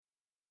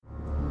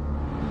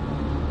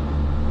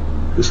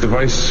This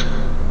device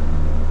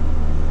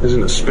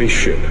isn't a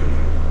spaceship.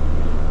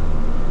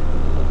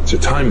 It's a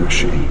time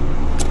machine.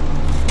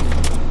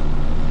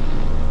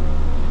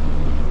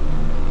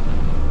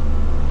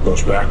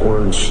 Goes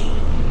backwards,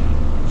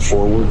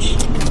 forwards.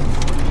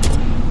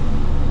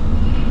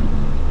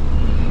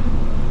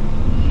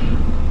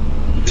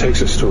 It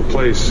takes us to a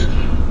place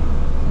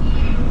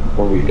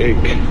where we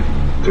ache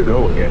to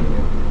go again.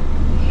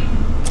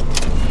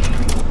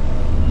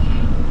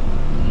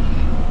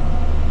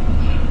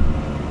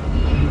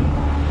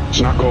 It's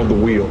not called the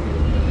wheel.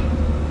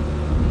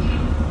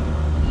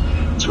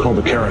 It's called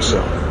the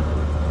carousel.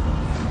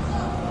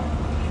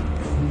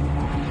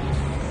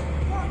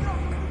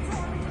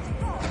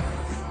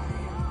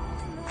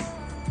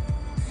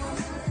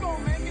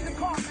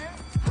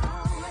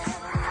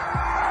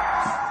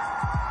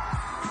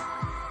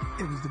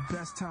 It was the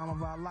best time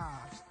of our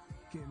lives.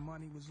 Getting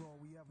money was all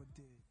we ever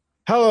did.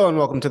 Hello and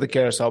welcome to the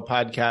Carousel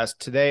Podcast.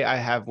 Today I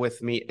have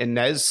with me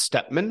Inez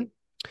Stepman,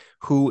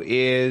 who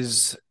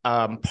is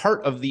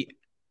part of the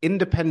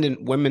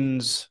Independent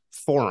Women's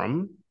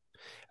Forum,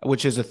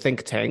 which is a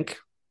think tank.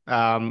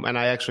 And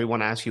I actually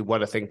want to ask you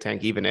what a think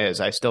tank even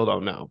is. I still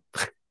don't know.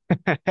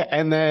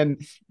 And then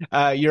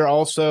you're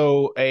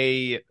also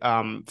a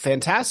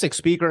fantastic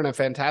speaker and a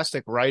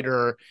fantastic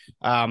writer.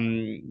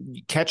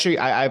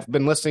 I've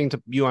been listening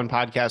to you on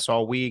podcasts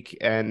all week,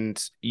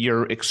 and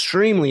you're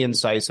extremely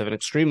incisive and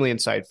extremely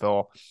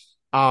insightful.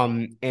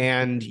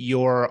 And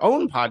your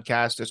own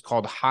podcast is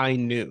called High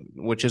Noon,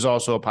 which is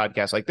also a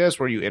podcast like this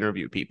where you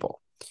interview people.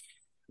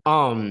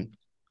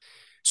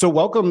 So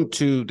welcome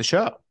to the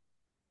show.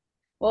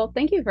 Well,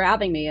 thank you for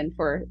having me and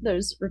for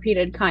those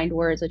repeated kind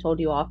words I told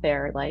you off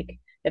air. Like,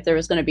 if there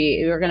was going to be,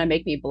 you were going to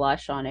make me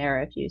blush on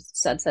air if you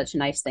said such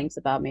nice things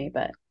about me,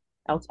 but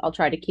I'll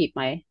try to keep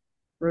my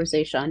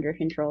rosacea under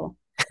control.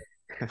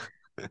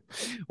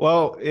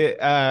 Well,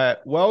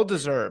 well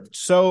deserved.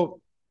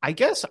 So I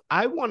guess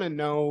I want to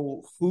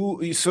know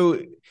who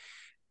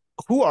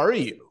are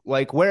you?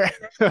 Like, where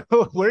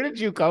did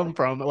you come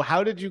from?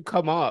 How did you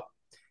come up?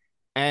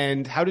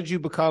 And how did you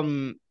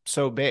become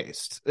so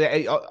based?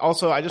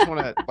 Also, I just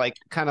want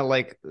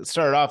to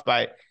start off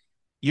by,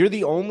 you're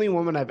the only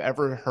woman I've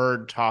ever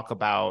heard talk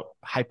about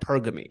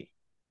hypergamy,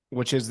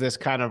 which is this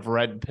kind of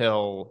red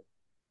pill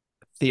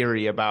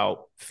theory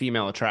about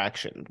female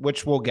attraction,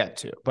 which we'll get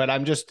to. But I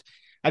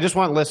just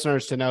want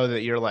listeners to know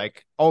that you're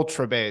like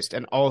ultra based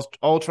and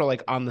ultra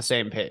like on the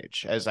same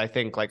page as I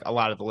think like a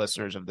lot of the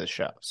listeners of this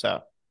show. So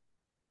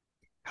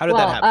how did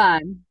that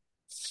happen?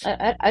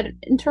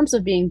 In terms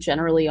of being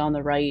generally on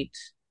the right,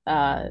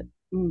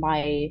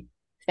 my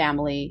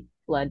family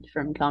fled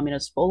from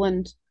communist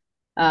Poland,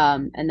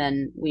 and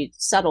then we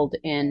settled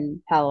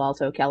in Palo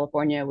Alto,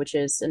 California, which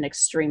is an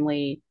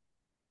extremely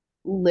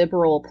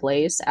liberal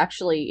place.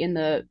 Actually, in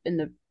the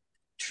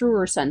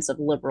truer sense of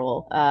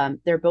liberal,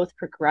 they're both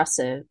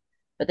progressive,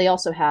 but they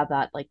also have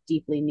that like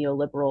deeply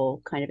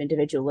neoliberal kind of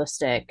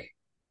individualistic,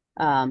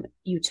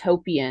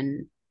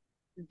 utopian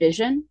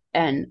vision.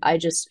 And I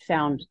just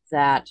found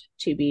that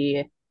to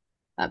be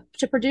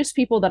to produce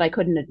people that I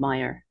couldn't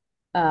admire,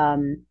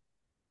 and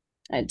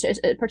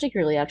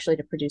particularly actually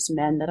to produce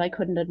men that I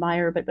couldn't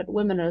admire, but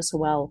women as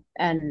well.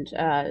 And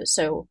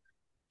so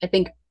I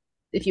think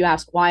if you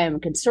ask why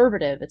I'm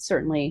conservative, it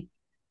certainly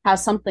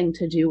has something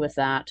to do with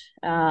that.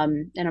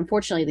 And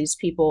unfortunately, these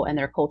people and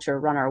their culture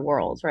run our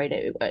world, right?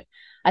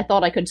 I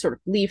thought I could sort of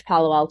leave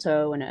Palo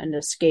Alto and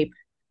escape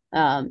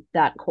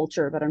that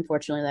culture, but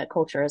unfortunately that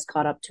culture has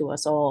caught up to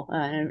us all,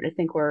 and I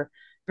think we're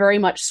very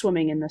much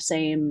swimming in the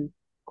same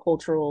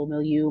cultural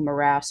milieu,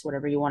 morass,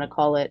 whatever you want to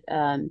call it,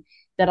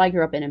 that I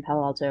grew up in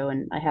Palo Alto,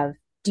 and I have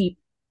deep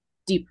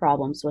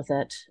problems with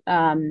it.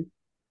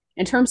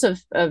 In terms of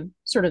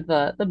sort of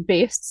the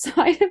based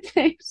side of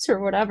things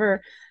or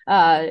whatever,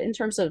 in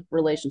terms of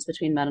relations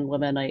between men and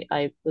women,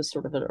 I was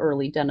sort of an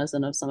early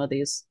denizen of some of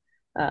these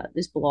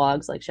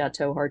blogs like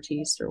Chateau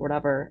Artiste or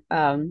whatever,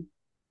 and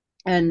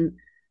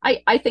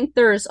I think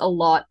there's a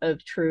lot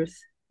of truth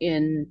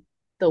in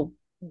the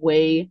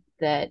way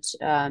that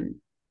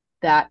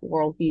that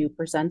worldview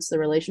presents the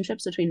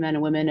relationships between men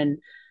and women, and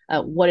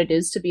what it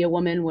is to be a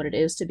woman, what it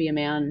is to be a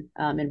man,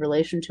 in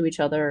relation to each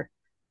other.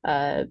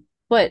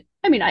 But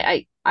I mean,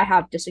 I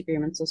have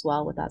disagreements as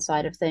well with that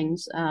side of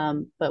things,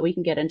 but we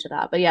can get into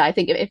that. But yeah, I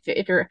think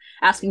if you're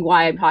asking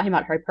why I'm talking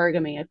about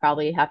hypergamy, I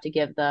probably have to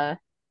give the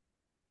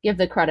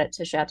credit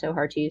to Chateau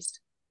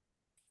Artiste.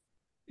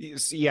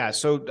 Yeah,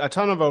 so a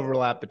ton of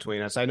overlap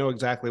between us. I know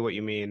exactly what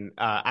you mean.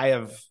 I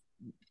have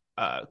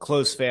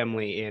close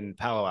family in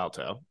Palo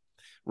Alto,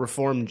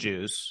 Reformed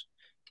Jews,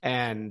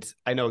 and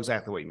I know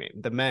exactly what you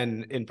mean. The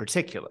men in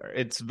particular,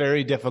 it's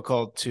very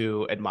difficult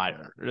to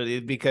admire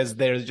because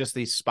they're just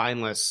these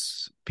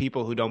spineless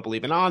people who don't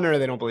believe in honor.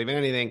 They don't believe in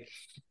anything.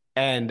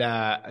 And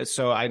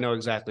so I know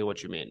exactly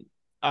what you mean.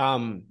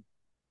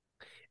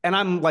 And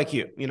I'm like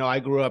you, I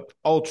grew up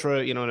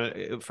ultra,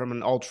 from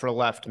an ultra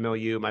left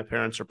milieu. My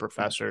parents are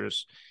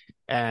professors,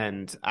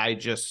 and I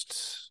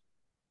just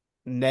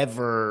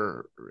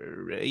never,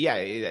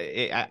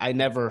 I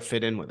never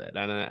fit in with it,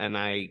 and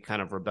I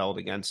kind of rebelled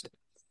against it.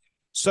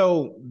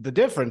 So the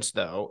difference,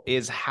 though,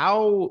 is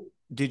how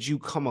did you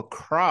come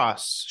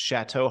across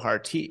Chateau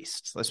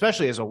Heartiste,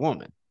 especially as a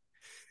woman?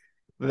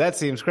 That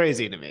seems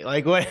crazy to me.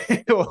 Like, what?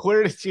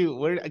 Where did you?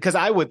 Where? Because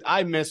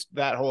I missed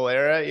that whole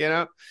era, you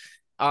know.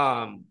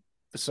 Um,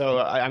 so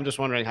I'm just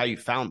wondering how you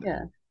found it.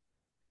 Yeah.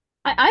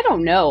 I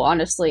don't know,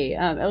 honestly.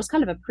 It was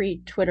kind of a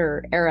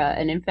pre-Twitter era,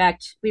 and in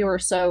fact, we were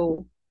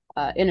so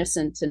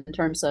innocent in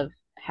terms of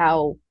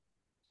how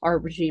our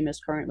regime is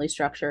currently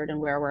structured and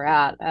where we're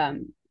at,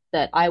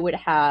 that I would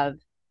have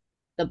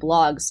the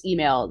blogs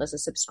emailed as a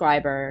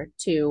subscriber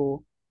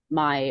to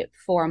my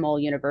formal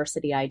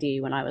university ID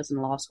when I was in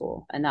law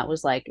school, and that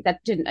was like I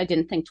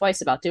didn't think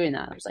twice about doing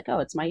that. I was like, oh,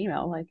 it's my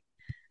email. Like,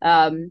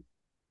 um,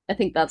 I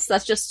think that's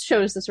just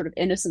shows the sort of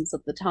innocence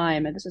of the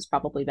time, and this is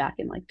probably back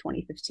in like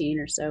 2015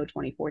 or so,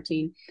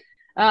 2014.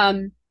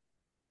 Um,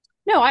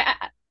 no,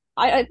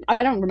 I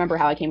don't remember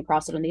how I came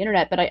across it on the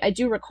internet, but I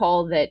do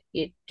recall that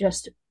it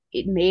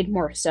made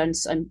more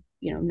sense.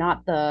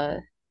 Not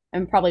the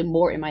I'm probably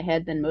more in my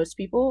head than most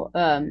people.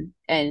 And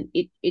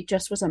it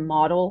just was a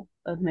model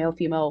of male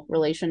female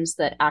relations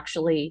that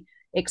actually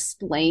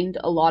explained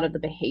a lot of the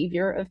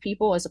behavior of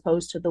people as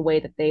opposed to the way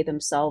that they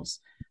themselves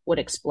would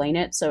explain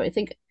it. So I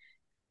think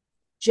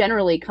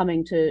generally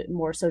coming to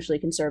more socially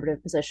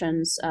conservative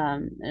positions,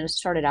 and it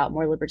started out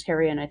more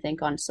libertarian, I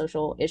think, on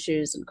social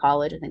issues in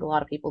college. I think a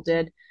lot of people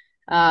did.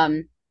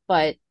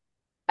 But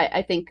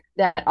I think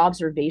that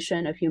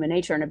observation of human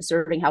nature and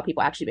observing how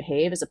people actually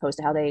behave as opposed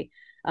to how they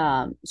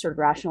sort of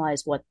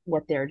rationalize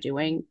what they're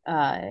doing.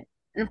 And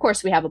of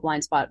course, we have a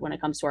blind spot when it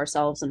comes to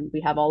ourselves, and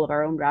we have all of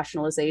our own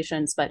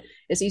rationalizations. But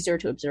it's easier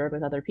to observe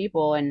with other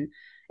people, and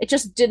it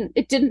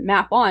didn't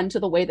map on to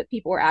the way that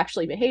people were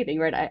actually behaving.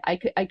 Right?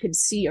 I could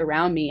see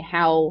around me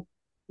how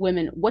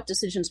what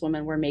decisions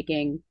women were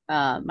making.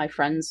 My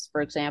friends,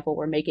 for example,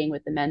 were making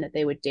with the men that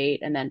they would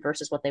date, and then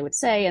versus what they would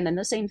say, and then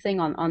the same thing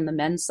on the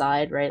men's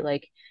side, right?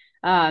 Like,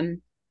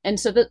 and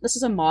so this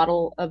is a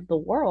model of the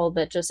world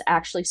that just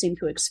actually seemed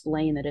to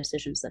explain the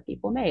decisions that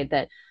people made.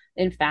 That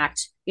in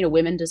fact,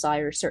 women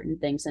desire certain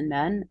things in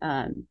men,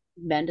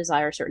 men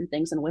desire certain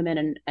things in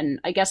women, and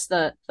I guess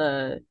the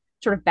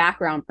sort of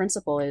background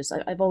principle is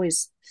I've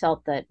always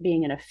felt that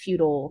being in a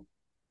feudal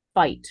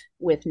fight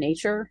with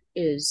nature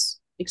is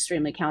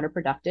extremely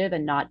counterproductive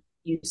and not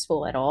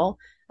useful at all.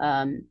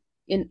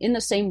 In the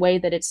same way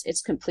that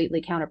it's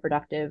completely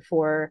counterproductive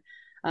for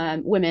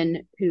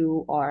women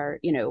who are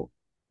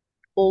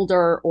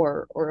older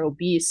or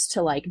obese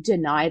to like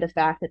deny the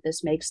fact that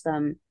this makes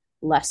them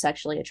less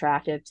sexually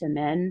attractive to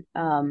men,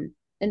 and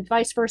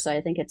vice versa.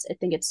 I think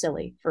it's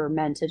silly for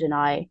men to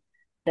deny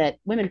that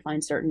women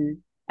find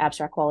certain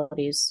abstract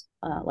qualities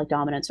like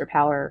dominance or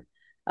power,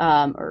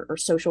 or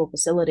social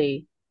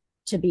facility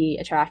to be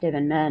attractive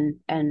in men.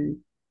 And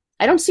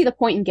I don't see the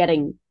point in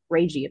getting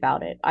ragey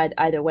about it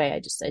either way.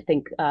 I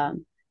think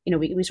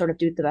we sort of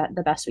do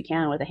the best we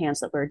can with the hands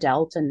that we're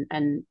dealt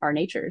and our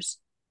natures.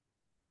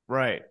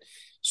 Right.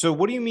 So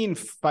what do you mean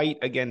fight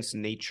against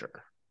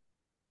nature?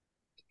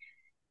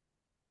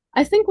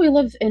 I think we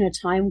live in a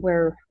time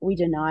where we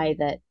deny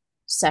that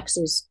sex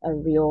is a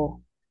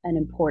real and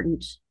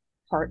important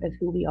part of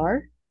who we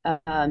are.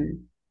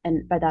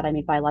 And by that, I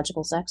mean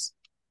biological sex.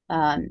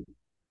 Um,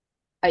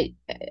 I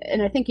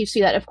think you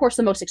see that. Of course,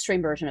 the most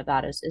extreme version of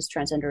that is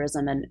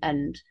transgenderism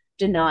and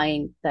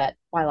denying that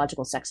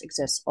biological sex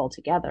exists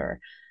altogether.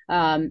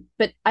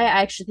 But I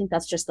actually think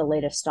that's just the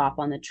latest stop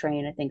on the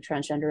train. I think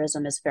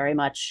transgenderism is very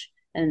much,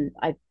 and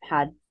I've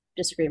had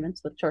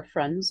disagreements with turf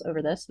friends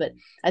over this, but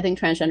I think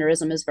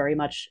transgenderism is very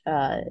much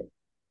a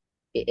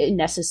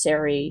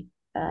necessary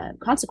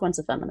consequence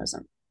of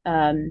feminism.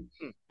 And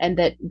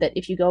that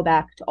if you go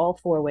back to all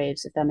four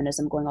waves of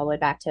feminism, going all the way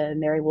back to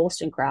Mary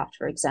Wollstonecraft,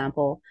 for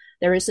example,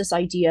 there is this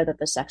idea that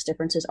the sex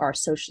differences are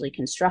socially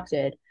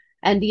constructed.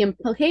 And the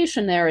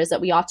implication there is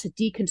that we ought to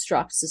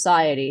deconstruct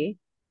society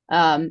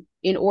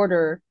in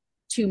order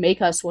to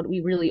make us what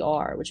we really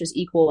are, which is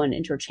equal and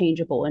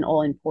interchangeable in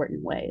all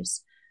important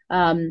ways.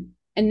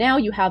 And now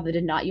you have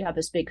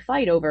this big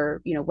fight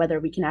over, whether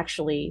we can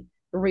actually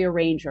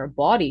rearrange our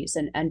bodies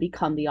and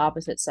become the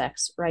opposite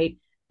sex, right?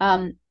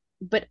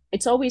 But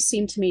it's always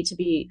seemed to me to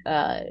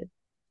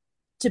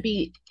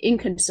be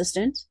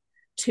inconsistent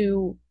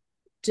to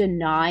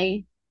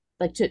deny,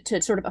 like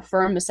to sort of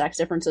affirm the sex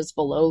differences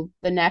below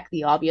the neck,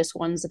 the obvious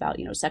ones about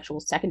sexual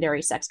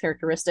secondary sex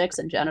characteristics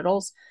and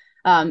genitals.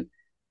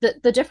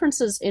 The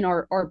differences in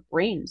our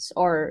brains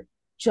are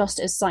just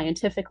as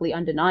scientifically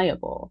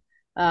undeniable.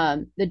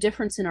 The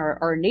difference in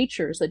our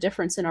natures, the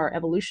difference in our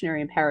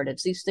evolutionary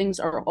imperatives, these things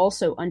are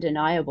also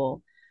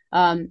undeniable.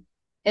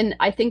 And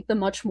I think the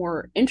much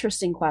more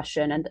interesting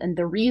question and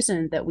the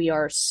reason that we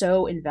are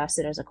so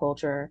invested as a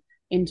culture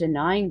in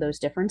denying those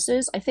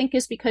differences, I think,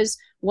 is because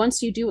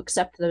once you do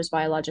accept those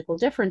biological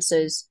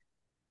differences,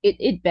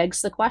 it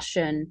begs the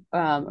question,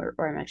 or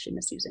I'm actually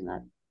misusing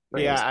that.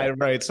 Yeah, phrase,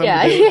 but right. yeah,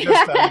 Somebody was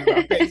just telling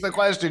me, it's the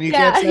question. You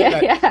can't yeah, say yeah,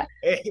 that.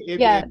 yeah,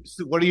 yeah.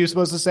 What are you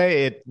supposed to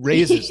say? It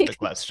raises the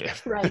question.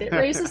 Right. It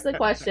raises the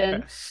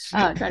question.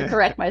 I'm trying to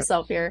correct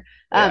myself here.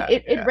 Yeah,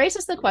 It yeah.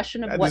 raises the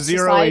question of The what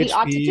zero society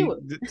ought to HP. do.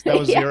 That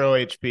was Yeah. zero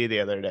HP the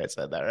other day.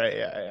 Said that, right?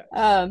 Yeah,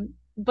 yeah,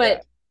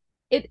 But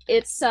it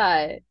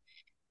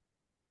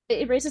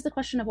raises the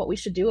question of what we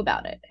should do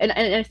about it. And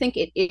I think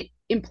it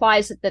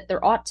implies that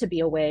there ought to be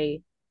a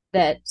way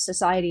that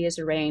society is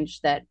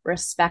arranged that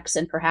respects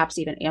and perhaps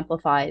even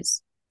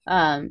amplifies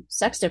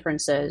sex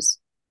differences.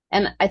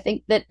 And I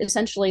think that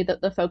essentially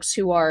the folks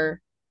who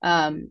are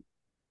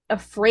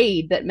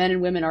afraid that men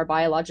and women are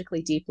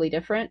biologically deeply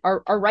different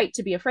are right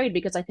to be afraid,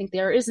 because I think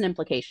there is an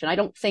implication. I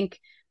don't think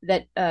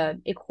that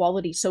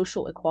equality,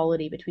 social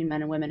equality between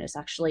men and women is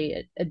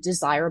actually a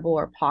desirable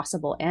or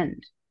possible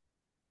end.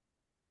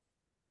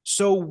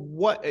 So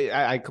what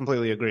I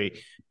completely agree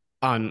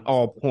on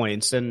all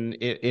points, and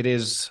it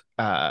is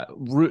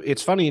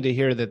it's funny to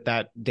hear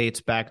that dates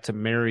back to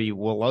Mary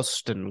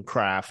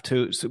Wollstonecraft,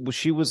 who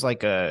she was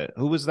like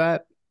who was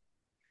that?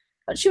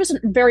 She was a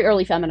very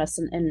early feminist,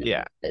 and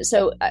Yeah,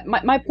 so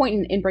my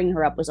point in bringing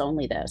her up was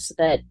only this,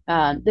 that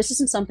this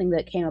isn't something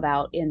that came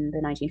about in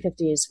the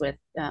 1950s with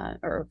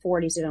or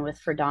 40s even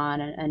with Friedan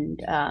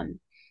and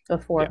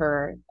before yeah.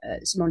 her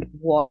Simone de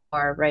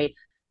Beauvoir, right?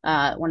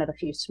 One of the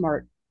few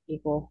smart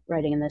people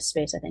writing in this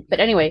space, I think. But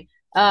anyway,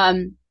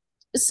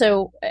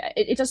 so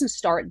it doesn't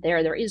start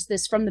there. There is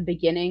this from the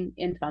beginning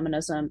in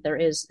feminism. There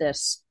is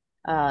this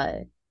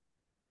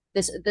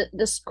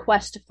this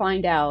quest to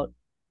find out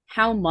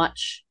how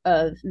much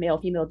of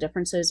male-female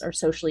differences are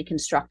socially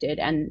constructed,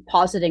 and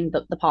positing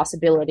the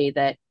possibility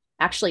that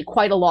actually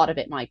quite a lot of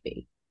it might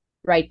be,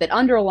 right? That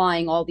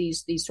underlying all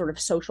these sort of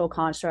social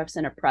constructs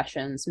and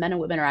oppressions, men and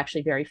women are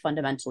actually very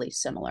fundamentally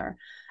similar.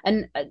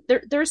 And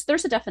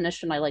there's a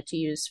definition I like to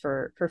use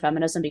for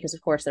feminism, because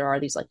of course there are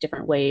these like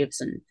different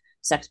waves, and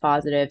sex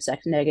positive,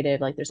 sex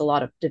negative, like there's a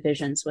lot of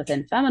divisions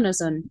within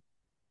feminism.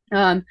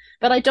 But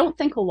I don't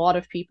think a lot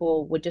of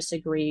people would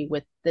disagree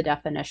with the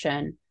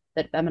definition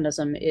that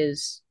feminism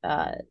is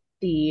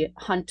the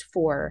hunt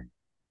for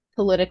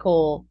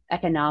political,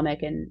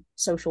 economic, and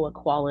social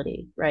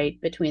equality,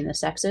 right, between the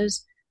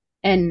sexes.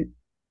 And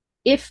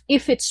if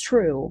it's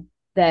true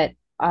that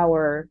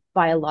our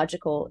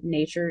biological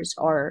natures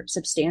are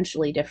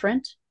substantially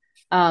different,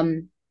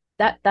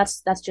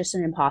 that's just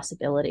an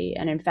impossibility.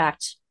 And in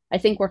fact, I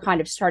think we're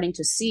kind of starting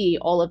to see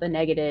all of the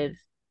negative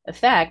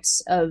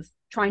effects of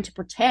trying to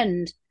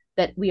pretend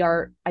that we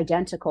are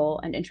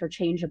identical and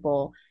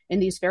interchangeable in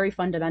these very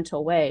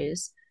fundamental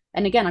ways.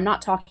 And again, I'm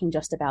not talking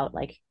just about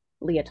like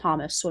Leah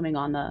Thomas swimming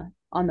on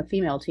the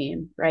female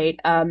team, right?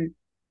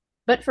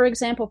 But for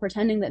example,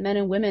 pretending that men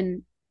and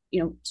women,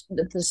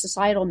 the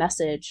societal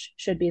message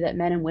should be that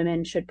men and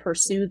women should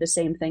pursue the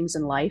same things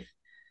in life,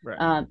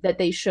 Right. that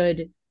they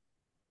should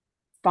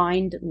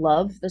find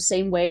love the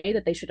same way,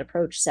 that they should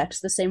approach sex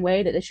the same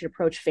way, that they should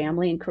approach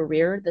family and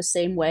career the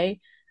same way.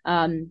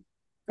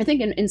 I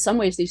think in some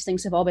ways these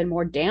things have all been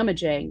more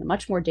damaging,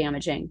 much more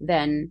damaging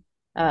than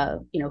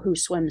who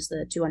swims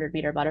the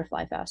 200-meter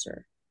butterfly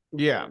faster.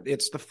 Yeah,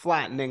 it's the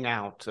flattening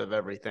out of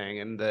everything,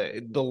 and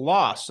the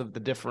loss of the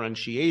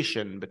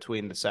differentiation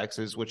between the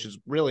sexes, which is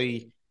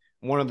really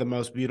one of the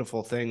most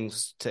beautiful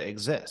things to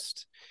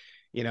exist.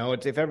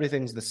 If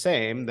everything's the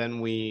same,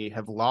 then we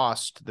have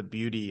lost the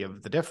beauty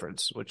of the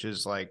difference, which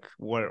is like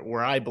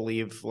where I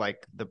believe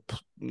like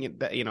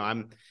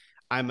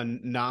I'm a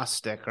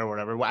Gnostic or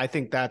whatever. I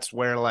think that's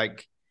where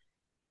like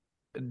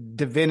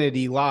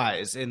divinity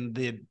lies, in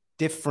the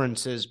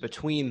differences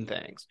between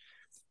things.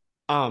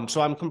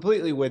 So I'm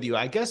completely with you.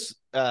 I guess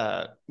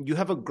you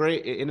have a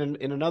great in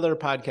another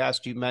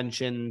podcast you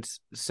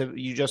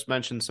just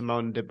mentioned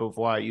Simone de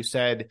Beauvoir. You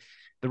said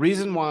the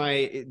reason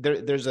why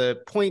there's a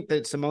point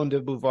that Simone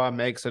de Beauvoir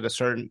makes at a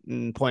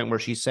certain point where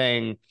she's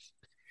saying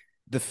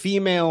the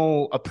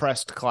female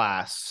oppressed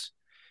class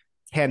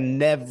has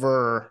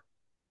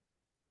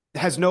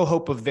no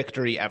hope of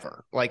victory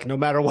ever, like no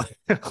matter what,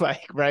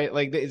 like, right,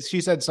 like she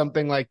said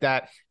something like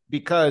that,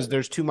 because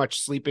there's too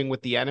much sleeping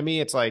with the enemy.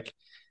 It's like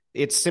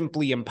it's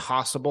simply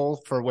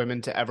impossible for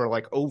women to ever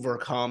like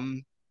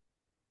overcome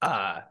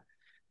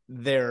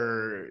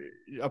their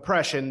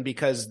oppression,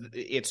 because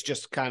it's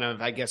just kind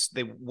of, I guess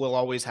they will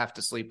always have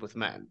to sleep with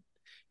men.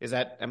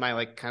 Am I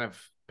like kind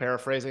of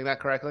paraphrasing that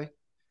correctly?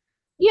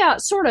 Yeah,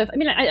 sort of. I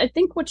mean, I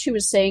think what she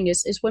was saying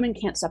is women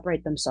can't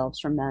separate themselves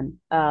from men.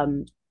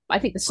 I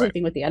think the Right.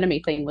 sleeping with the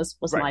enemy thing was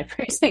Right. my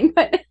phrasing,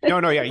 but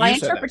No, yeah, my you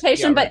said that. Yeah,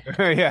 interpretation. right.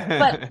 But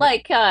Yeah.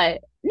 like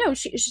no,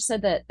 she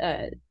said that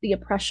the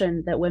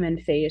oppression that women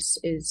face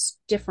is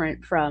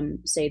different from,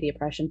 say, the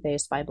oppression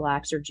faced by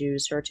blacks or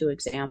Jews, her two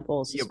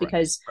examples. Yeah, Is right.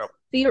 because Oh,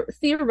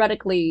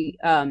 theoretically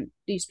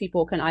these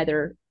people can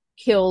either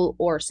kill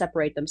or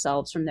separate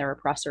themselves from their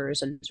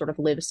oppressors and sort of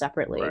live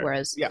separately, right.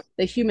 whereas Yeah.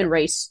 the human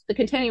race, the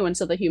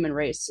continuance of the human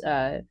race,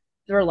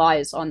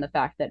 relies on the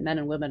fact that men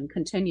and women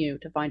continue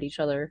to find each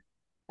other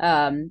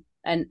and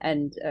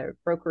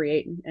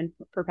procreate and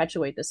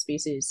perpetuate the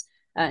species.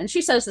 And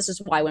she says this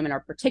is why women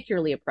are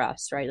particularly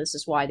oppressed, right? This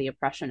is why the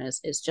oppression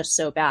is just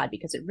so bad,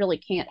 because it really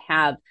can't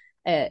have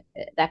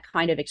that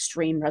kind of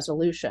extreme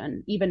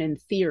resolution, even in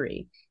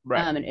theory.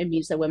 Right. And it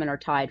means that women are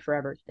tied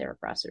forever to their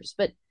oppressors.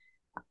 But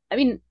I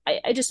mean,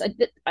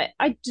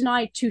 I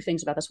deny two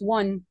things about this.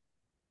 One,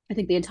 I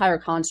think the entire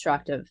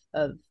construct of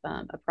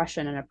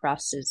oppression and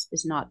oppressed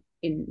is not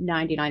in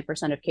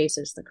 99% of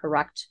cases the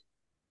correct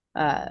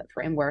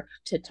framework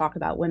to talk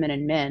about women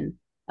and men.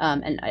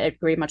 And I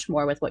agree much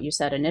more with what you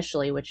said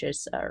initially, which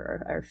is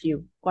or a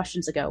few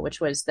questions ago, which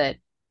was that,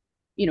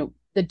 you know,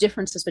 the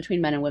differences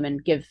between men and women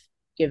give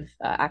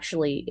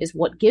actually is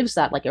what gives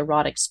that like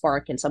erotic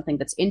spark and something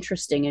that's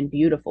interesting and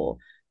beautiful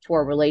to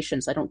our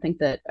relations. I don't think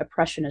that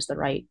oppression is the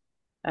right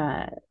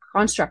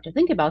construct to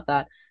think about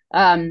that.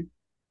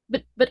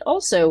 But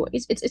also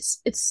it's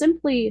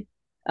simply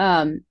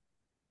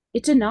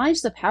it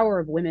denies the power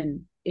of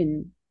women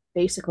in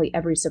basically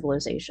every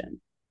civilization.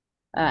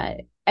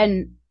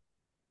 And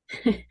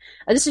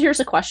here's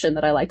a question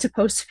that I like to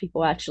pose to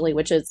people actually,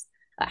 which is,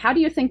 how do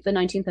you think the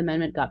 19th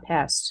Amendment got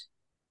passed?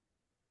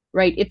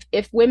 Right?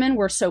 If women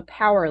were so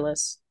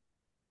powerless,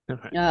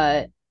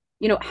 okay.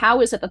 You know, how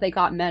is it that they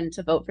got men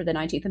to vote for the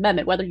 19th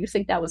Amendment, whether you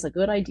think that was a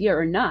good idea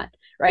or not,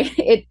 right?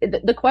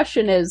 The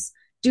question is,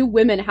 do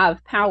women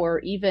have power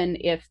even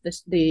if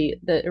the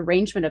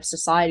arrangement of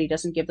society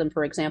doesn't give them,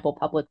 for example,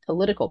 public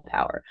political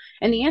power?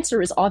 And the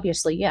answer is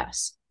obviously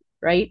yes,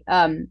 right?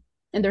 And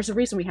there's a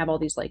reason we have all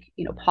these like,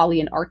 you know,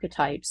 Polyan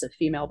archetypes of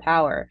female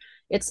power.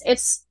 It's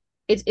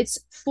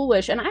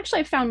foolish, and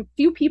actually I found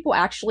few people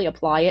actually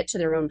apply it to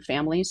their own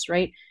families,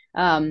 right?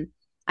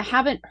 I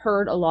haven't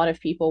heard a lot of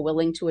people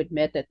willing to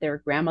admit that their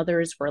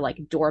grandmothers were like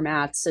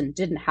doormats and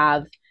didn't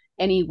have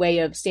any way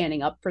of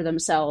standing up for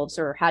themselves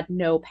or had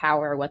no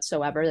power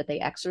whatsoever that they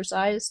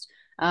exercised,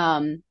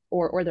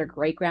 or their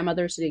great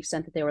grandmothers to the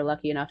extent that they were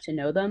lucky enough to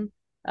know them.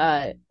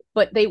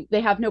 But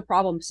they have no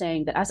problem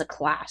saying that as a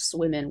class,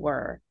 women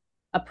were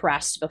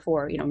oppressed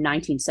before, you know,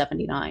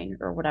 1979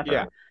 or whatever.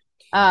 Yeah.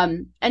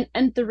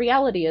 And the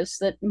reality is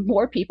that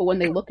more people, when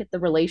they look at the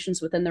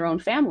relations within their own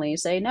family,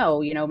 say,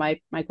 no, you know, my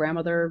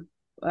grandmother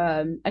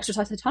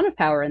exercised a ton of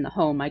power in the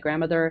home. My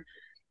grandmother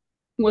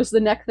was the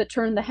neck that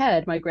turned the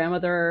head. My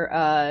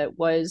grandmother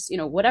was, you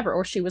know, whatever,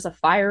 or she was a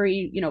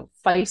fiery, you know,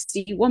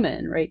 feisty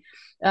woman, right?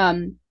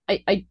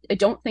 I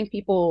don't think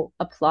people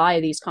apply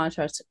these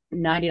constructs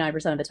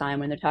 99% of the time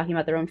when they're talking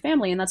about their own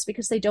family, and that's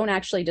because they don't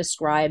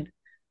describe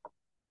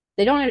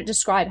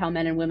how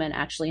men and women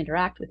actually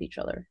interact with each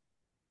other.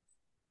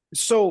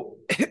 So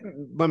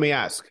let me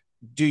ask,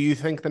 do you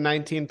think the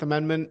 19th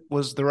Amendment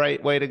was the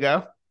right way to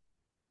go?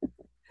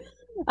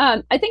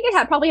 I think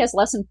it probably has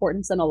less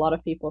importance than a lot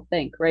of people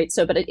think, right?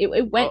 So, but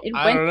it went. It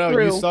I went don't know.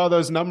 through. You saw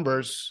those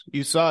numbers.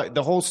 You saw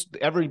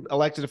every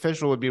elected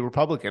official would be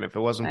Republican if it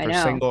wasn't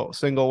for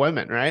single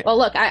women, right? Well,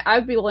 look,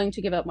 I'd be willing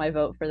to give up my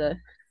vote for the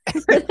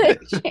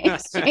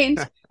exchange.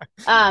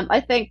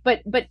 I think,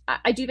 but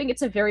I do think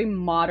it's a very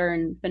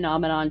modern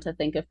phenomenon to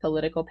think of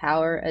political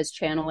power as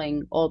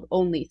channeling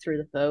only through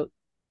the vote.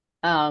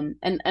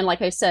 And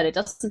like I said, it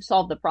doesn't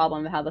solve the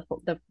problem of how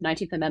the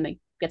 19th Amendment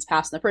gets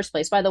passed in the first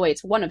place. By the way,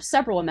 it's one of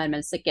several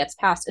amendments that gets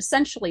passed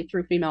essentially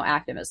through female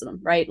activism,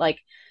 right? Like,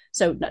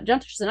 so not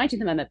just the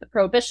 19th Amendment, but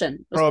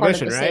prohibition was part of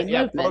the same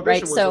movement,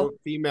 right? So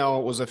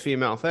was a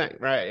female thing,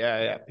 right?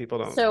 Yeah. People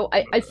don't. So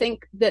I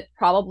think that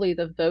probably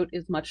the vote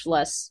is much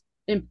less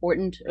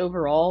important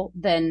overall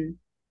than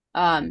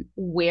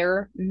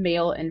where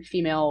male and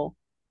female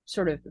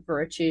sort of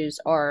virtues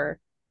are,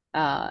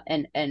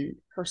 and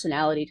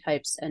personality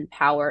types and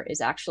power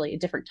is actually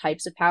different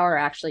types of power are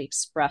actually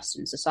expressed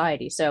in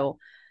society. So,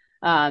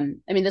 I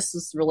mean, this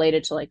is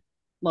related to like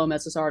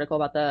Lomez's article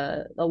about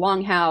the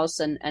Longhouse,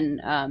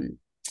 and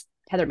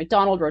Heather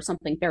McDonald wrote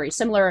something very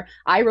similar.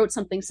 I wrote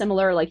something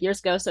similar like years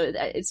ago. So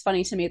it's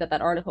funny to me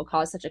that article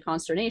caused such a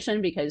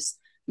consternation, because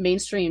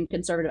mainstream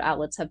conservative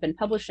outlets have been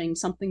publishing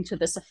something to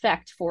this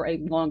effect for a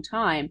long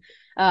time.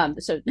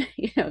 So,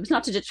 you know, it's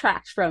not to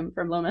detract from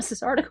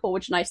Lomez's article,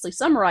 which nicely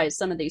summarized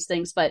some of these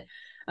things, but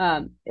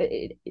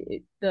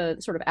the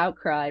sort of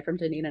outcry from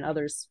Deneen and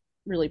others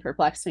really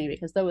perplexed me,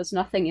 because there was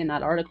nothing in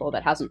that article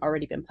that hasn't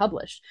already been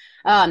published.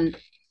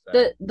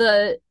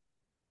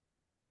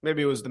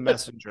 Maybe it was the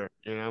messenger,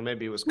 you know,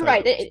 maybe it was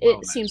right.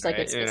 It seems like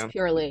it's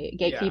purely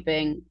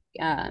gatekeeping,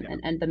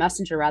 and the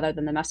messenger rather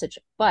than the message.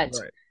 But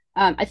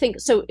I think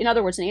so. In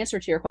other words, in answer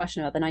to your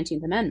question about the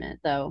 19th Amendment,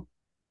 though,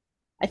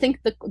 I think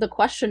the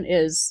question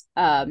is,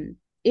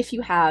 if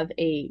you have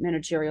a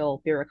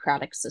managerial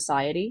bureaucratic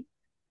society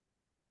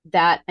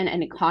that and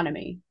an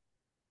economy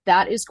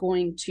that is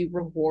going to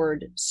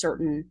reward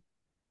certain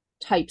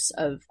types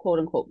of quote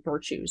unquote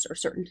virtues or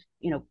certain,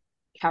 you know,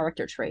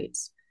 character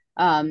traits,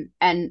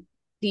 and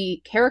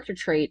the character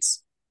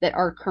traits that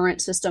our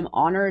current system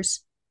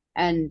honors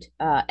and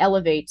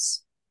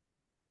elevates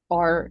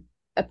are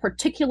a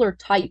particular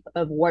type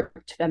of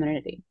warped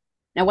femininity.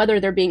 Now, whether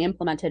they're being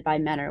implemented by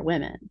men or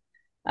women,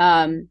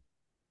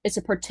 it's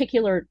a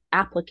particular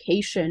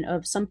application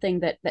of something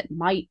that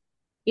might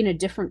in a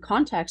different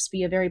context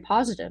be a very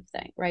positive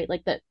thing, right?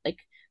 Like that, like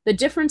the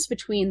difference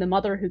between the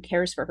mother who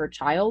cares for her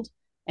child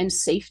and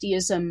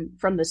safetyism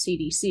from the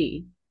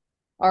CDC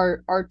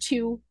are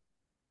two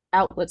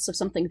outlets of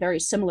something very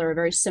similar, a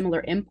very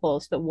similar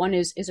impulse, but one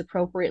is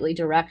appropriately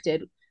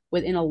directed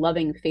within a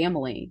loving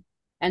family,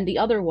 and the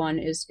other one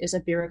is a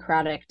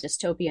bureaucratic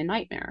dystopian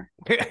nightmare.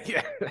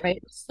 Yeah.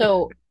 Right.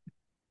 So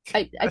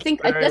I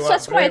think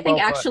that's why very I think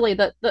well put. actually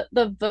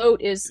the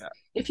vote is, Yeah.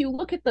 if you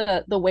look at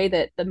the way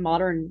that the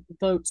modern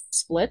vote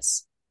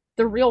splits,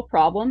 the real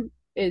problem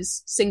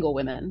is single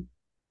women,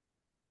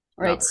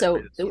 No, right? So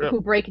it's true.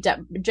 who break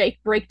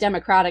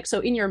democratic.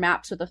 So in your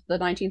maps with the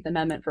 19th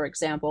Amendment, for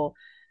example,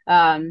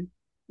 um,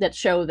 that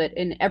show that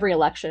in every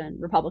election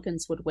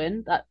Republicans would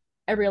win. That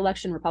every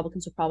election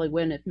Republicans would probably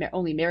win if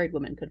only married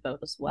women could vote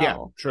as Yeah,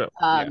 well. true.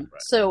 Yeah, right.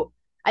 So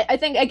I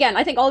think again,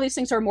 I think all these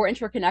things are more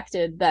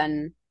interconnected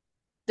than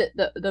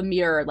the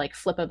mere like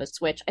flip of a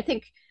switch. I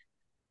think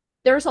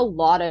there's a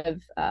lot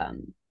of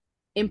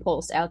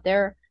impulse out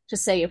there to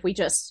say if we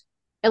just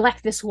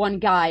elect this one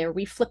guy, or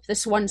we flip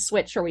this one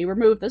switch, or we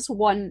remove this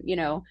one,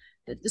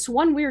 this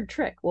one weird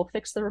trick, we'll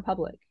fix the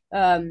republic.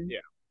 Yeah.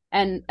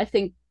 And I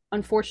think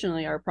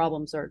unfortunately our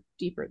problems are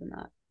deeper than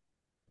that.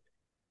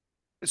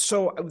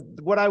 So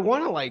what I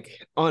want to like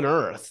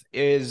unearth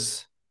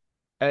is,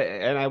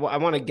 and I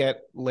want to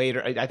get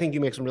later. I think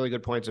you make some really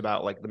good points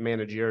about like the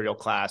managerial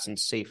class and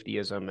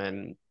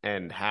safetyism,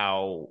 and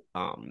how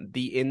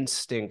the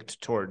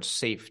instinct towards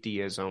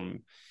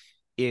safetyism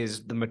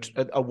is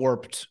a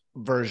warped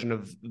version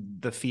of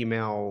the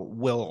female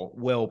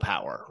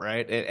willpower,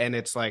 right? And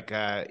it's like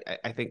I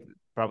think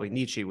probably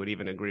Nietzsche would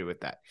even agree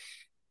with that.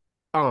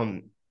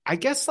 I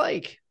guess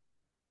like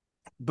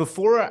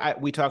before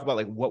we talk about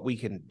like what we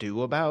can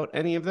do about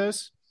any of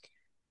this,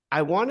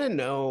 I want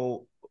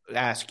to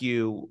ask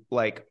you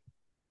like,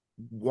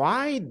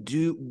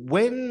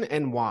 when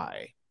and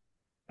why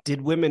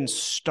did women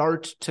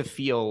start to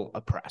feel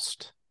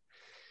oppressed?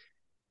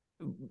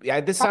 Yeah,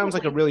 this sounds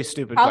like a really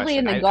stupid Probably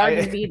question. In the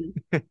Garden of Eden.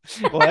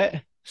 What?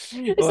 I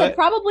said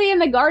probably in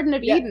the Garden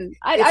of Eden.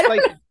 I don't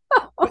like, know.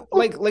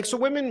 like so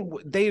women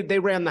they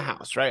ran the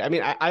house, right? I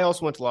mean, I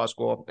also went to law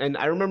school, and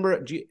I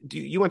remember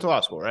you went to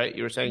law school, right?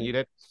 You were saying you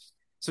did.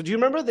 So do you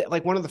remember that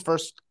like one of the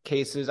first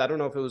cases, I don't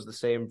know if it was the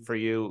same for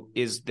you,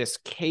 is this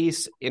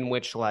case in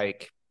which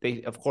like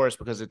they, of course,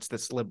 because it's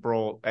this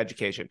liberal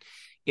education,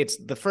 it's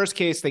the first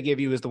case they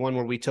give you is the one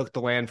where we took the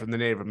land from the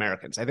Native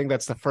Americans. I think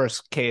that's the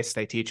first case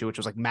they teach you, which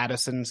was like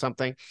Madison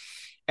something.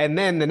 And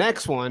then the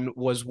next one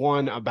was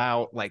one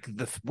about like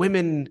the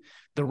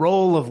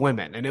role of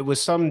women. And it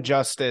was some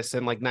justice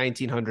in like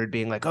 1900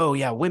 being like, oh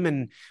yeah,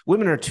 women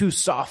are too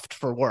soft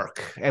for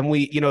work. And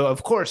we,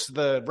 of course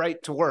the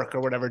right to work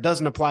or whatever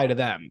doesn't apply to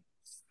them.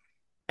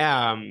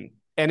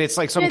 And it's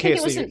like some I think case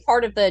it wasn't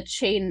part of the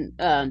chain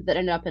that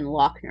ended up in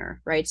Lochner,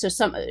 right?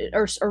 So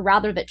or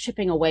rather that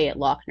chipping away at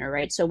Lochner,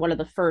 right? So one of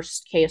the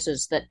first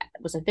cases that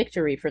was a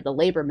victory for the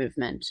labor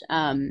movement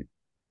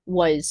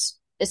was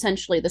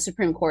essentially the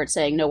Supreme Court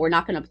saying, no, we're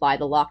not going to apply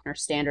the Lochner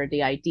standard,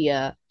 the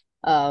idea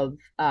of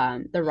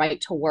the right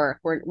to work.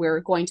 We're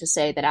going to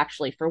say that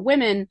actually for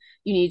women,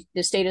 the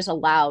state is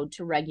allowed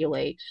to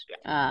regulate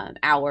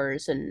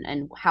hours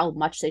and how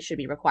much they should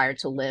be required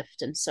to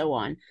lift and so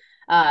on.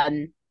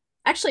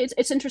 Actually,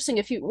 it's interesting.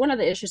 One of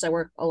the issues I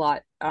work a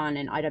lot on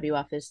in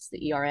IWF is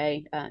the ERA,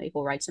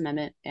 Equal Rights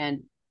Amendment,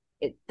 and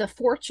the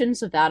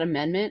fortunes of that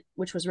amendment,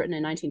 which was written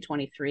in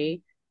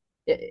 1923,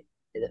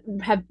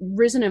 have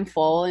risen and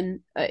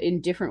fallen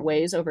in different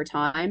ways over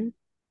time.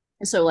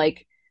 And so,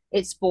 like,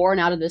 it's born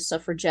out of this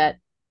suffragette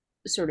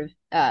sort of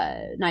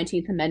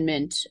 19th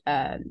Amendment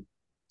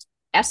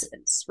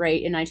essence,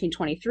 right, in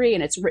 1923,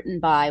 and it's written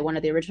by one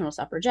of the original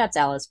suffragettes,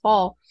 Alice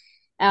Paul,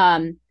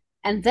 and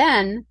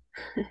then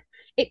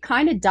it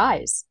kind of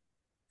dies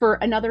for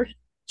another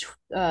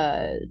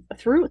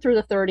through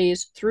the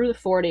 30s, through the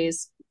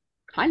 40s,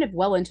 kind of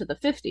well into the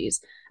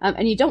 50s,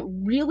 and you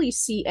don't really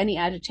see any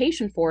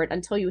agitation for it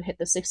until you hit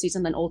the 60s,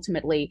 and then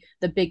ultimately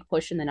the big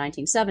push in the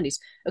 1970s.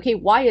 Okay,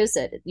 why is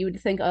it? You would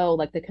think, oh,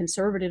 like the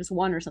conservatives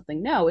won or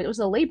something. No, it was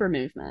a labor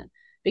movement,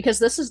 because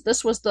this was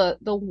the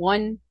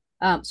one.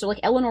 So like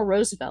Eleanor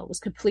Roosevelt was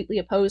completely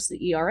opposed to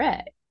the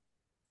ERA,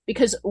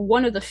 because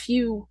one of the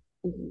few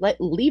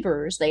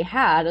levers they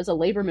had as a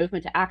labor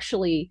movement to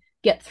actually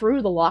get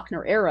through the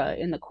Lochner era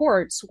in the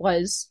courts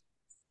was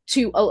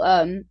to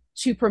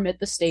permit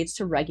the states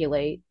to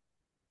regulate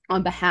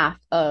on behalf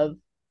of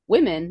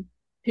women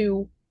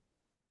who,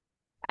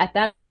 at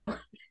that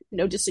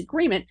no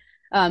disagreement,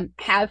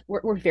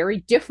 were very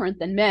different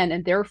than men,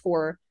 and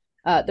therefore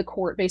the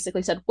court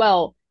basically said,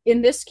 well,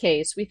 in this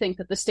case, we think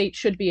that the state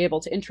should be able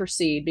to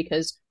intercede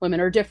because women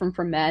are different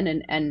from men,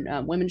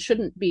 and women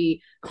shouldn't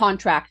be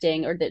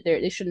contracting, or that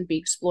they shouldn't be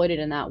exploited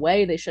in that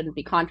way. They shouldn't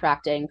be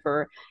contracting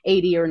for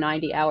 80 or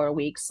 90-hour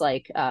weeks.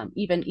 Like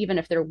even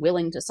if they're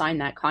willing to sign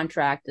that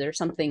contract, there's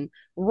something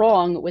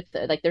wrong with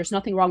there's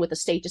nothing wrong with the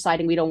state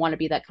deciding we don't want to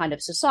be that kind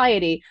of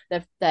society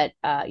that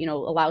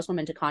allows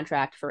women to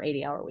contract for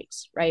 80-hour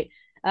weeks, right?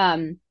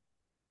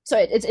 So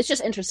it's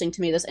just interesting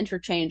to me, this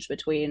interchange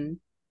between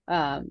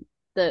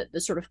the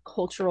sort of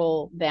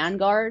cultural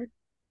vanguard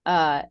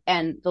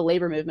and the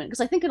labor movement, because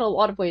I think in a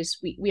lot of ways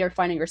we are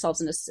finding ourselves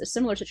in a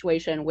similar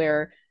situation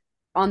where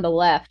on the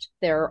left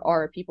there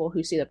are people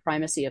who see the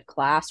primacy of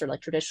class or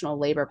like traditional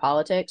labor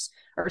politics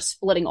are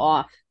splitting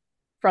off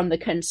from the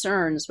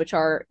concerns, which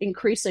are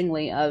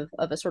increasingly of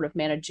a sort of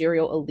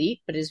managerial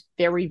elite, but is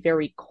very,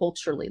 very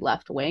culturally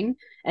left wing.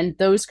 And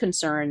those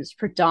concerns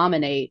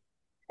predominate.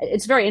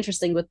 It's very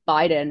interesting with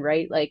Biden,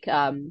 right? Like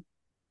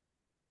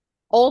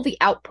all the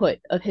output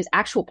of his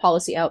actual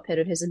policy output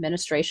of his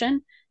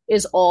administration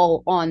is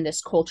all on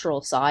this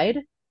cultural side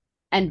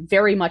and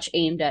very much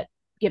aimed at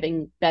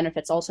giving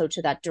benefits also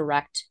to that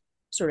direct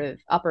sort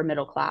of upper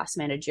middle class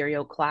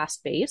managerial class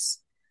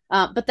base.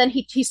 But then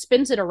he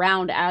spins it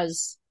around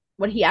as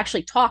when he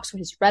actually talks with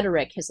his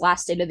rhetoric, his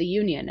last State of the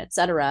Union, et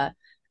cetera,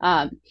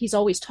 he's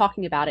always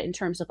talking about it in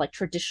terms of like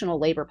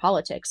traditional labor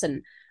politics.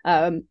 And,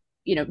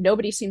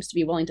 nobody seems to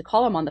be willing to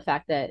call him on the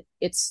fact that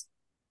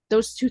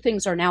those two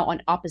things are now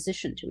on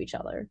opposition to each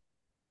other.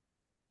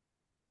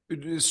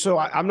 So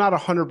I'm not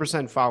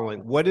 100%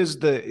 following. What is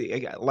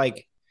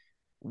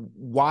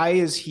why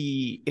is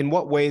he, in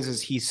what ways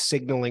is he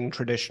signaling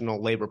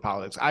traditional labor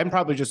politics? I'm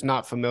probably just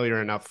not familiar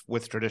enough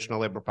with traditional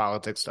labor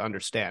politics to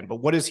understand,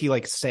 but what is he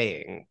like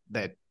saying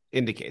that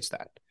indicates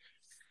that?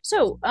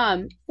 So,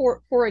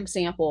 for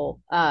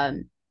example,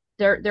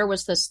 there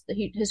was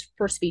his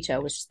first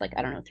veto was just like,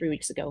 I don't know, 3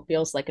 weeks ago,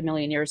 feels like a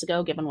million years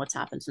ago, given what's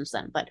happened since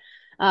then. But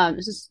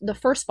this is the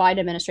first Biden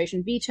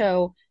administration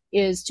veto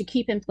is to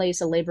keep in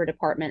place a Labor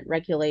Department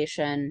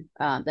regulation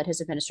that his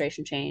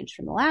administration changed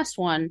from the last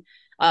one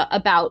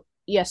about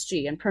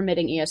ESG and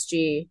permitting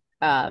ESG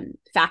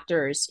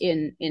factors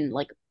in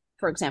like,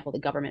 for example, the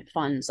government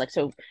funds. Like,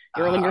 so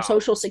when your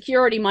Social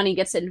Security money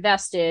gets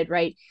invested,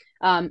 right?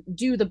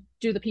 Do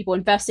the people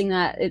investing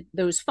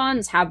those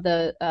funds have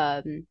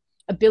the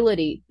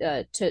ability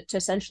to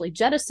essentially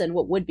jettison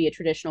what would be a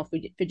traditional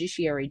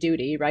fiduciary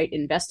duty, right?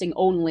 Investing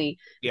only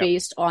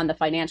based on the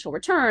financial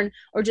return,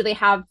 or do they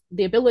have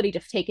the ability to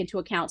take into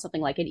account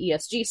something like an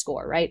ESG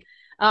score, right?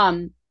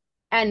 And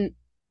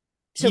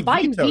so he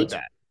Biden vetoed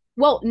that.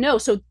 Well, no,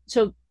 so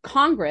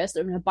Congress,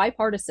 a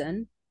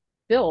bipartisan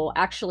bill,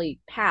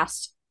 actually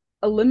passed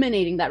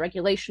eliminating that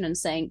regulation and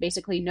saying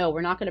basically, no,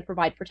 we're not going to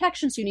provide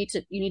protections. You need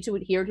to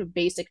adhere to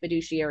basic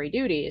fiduciary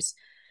duties.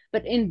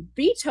 But in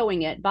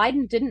vetoing it,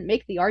 Biden didn't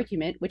make the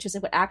argument, which is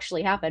what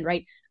actually happened,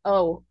 right?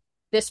 Oh,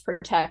 this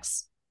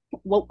protects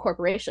woke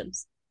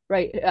corporations,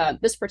 right?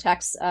 This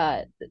protects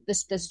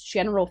this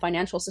general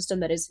financial system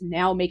that is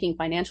now making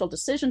financial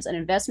decisions and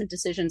investment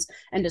decisions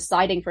and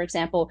deciding, for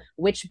example,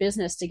 which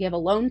business to give a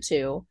loan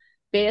to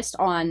based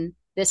on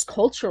this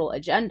cultural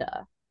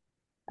agenda.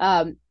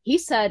 He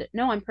said,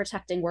 no, I'm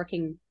protecting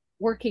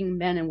working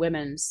men and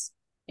women's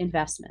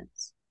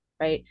investments.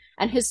 Right.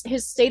 And his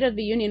State of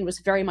the Union was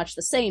very much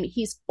the same.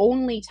 He's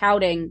only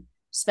touting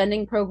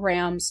spending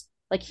programs.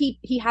 Like he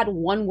had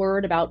one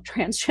word about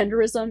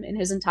transgenderism in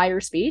his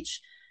entire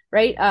speech,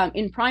 right?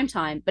 In prime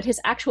time, but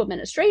his actual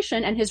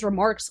administration and his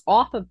remarks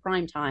off of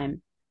prime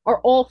time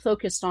are all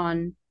focused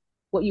on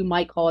what you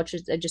might call, which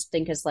I just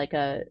think is like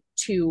a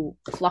too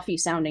fluffy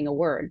sounding a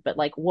word, but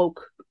like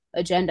woke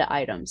agenda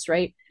items,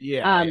 right?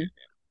 Yeah.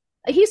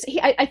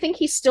 I think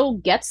he still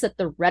gets that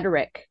the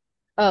rhetoric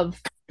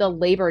of the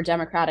Labor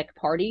Democratic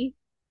Party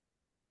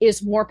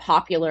is more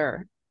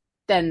popular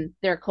than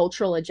their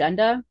cultural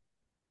agenda.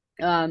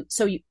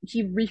 So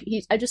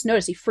I just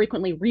noticed he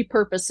frequently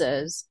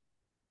repurposes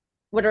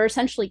what are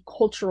essentially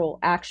cultural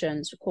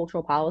actions or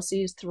cultural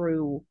policies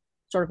through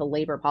sort of a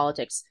labor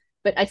politics.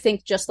 But I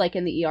think just like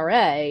in the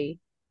ERA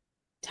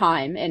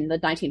time in the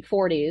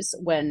 1940s,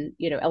 when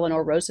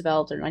Eleanor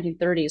Roosevelt, or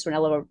 1930s when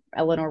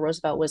Eleanor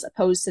Roosevelt was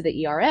opposed to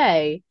the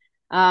ERA,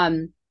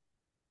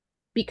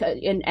 because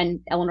and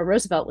Eleanor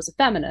Roosevelt was a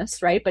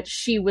feminist, right? But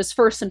she was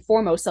first and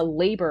foremost a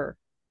labor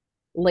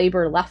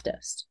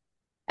leftist,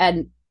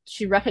 and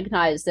she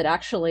recognized that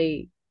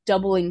actually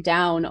doubling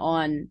down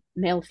on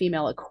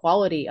male-female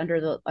equality under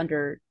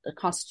the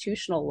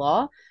constitutional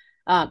law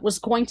was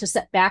going to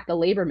set back the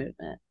labor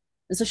movement,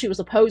 and so she was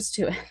opposed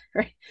to it.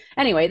 Right?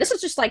 Anyway, this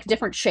is just like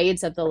different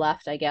shades of the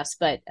left, I guess.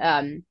 But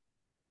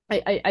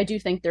I do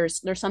think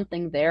there's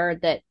something there,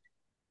 that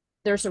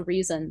there's a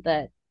reason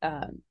that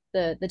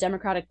the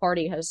Democratic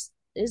Party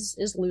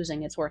is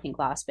losing its working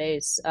class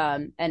base,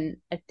 and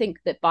I think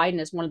that Biden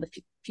is one of the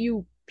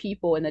few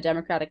people in the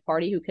Democratic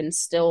Party who can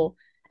still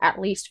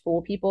at least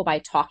fool people by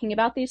talking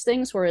about these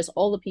things, whereas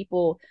all the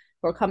people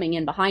who are coming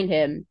in behind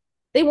him,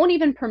 they won't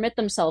even permit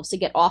themselves to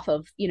get off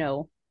of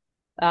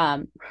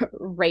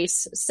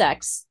race,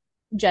 sex,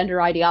 gender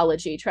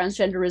ideology,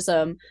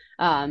 transgenderism,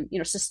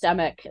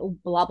 systemic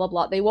blah blah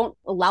blah. They won't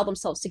allow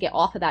themselves to get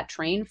off of that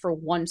train for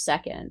 1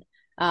 second.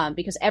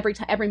 Because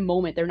every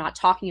moment they're not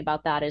talking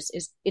about that is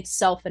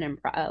itself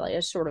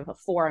a sort of a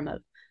form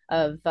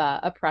of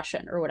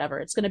oppression or whatever.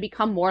 It's going to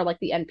become more like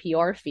the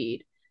NPR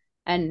feed,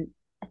 and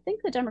I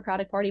think the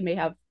Democratic Party may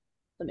have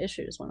some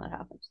issues when that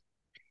happens.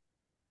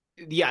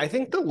 Yeah, I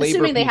think the labor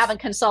assuming they piece, haven't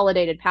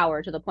consolidated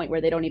power to the point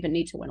where they don't even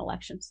need to win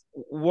elections.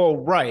 well,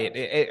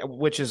 right,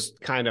 which is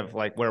kind of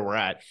like where we're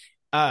at.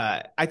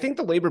 I think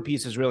the labor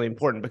piece is really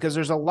important because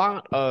there's a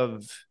lot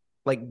of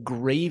like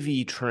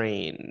gravy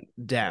train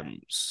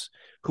Dems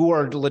who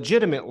are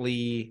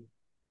legitimately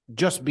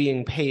just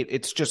being paid.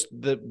 It's just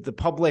the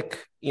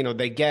public,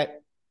 they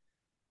get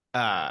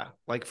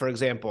like, for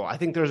example, I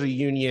think there's a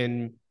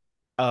union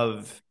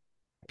of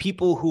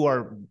people who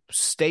are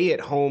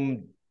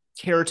stay-at-home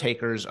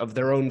caretakers of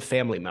their own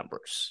family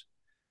members,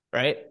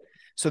 right?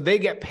 So they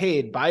get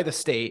paid by the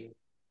state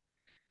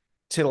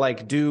to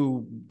like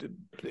do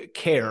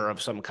care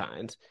of some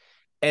kind.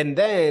 And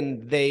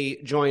then they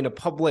join a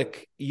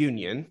public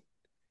union.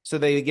 So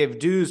they give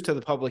dues to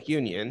the public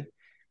union,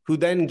 who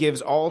then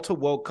gives all to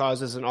woke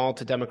causes and all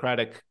to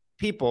democratic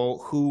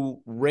people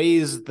who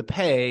raise the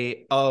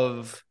pay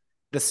of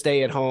the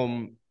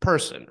stay-at-home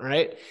person,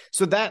 right?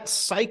 So that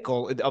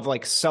cycle of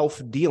like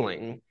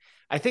self-dealing,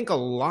 I think a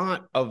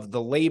lot of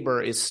the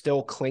labor is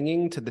still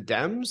clinging to the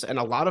Dems, and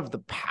a lot of the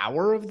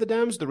power of the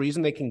Dems, the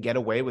reason they can get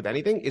away with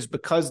anything is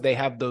because they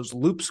have those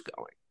loops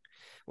going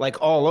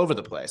like all over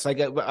the place. Like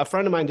a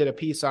friend of mine did a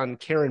piece on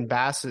Karen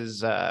Bass's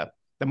the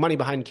money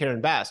behind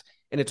Karen Bass,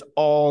 and it's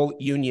all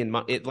union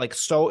money. It's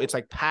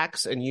like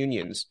PACs and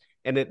unions,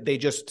 and they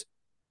just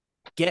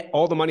get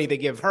all the money they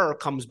give her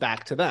comes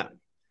back to them.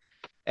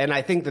 And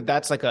I think that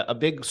that's like a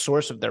big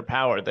source of their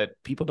power that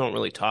people don't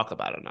really talk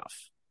about enough.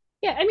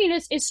 Yeah, I mean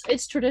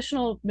it's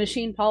traditional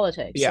machine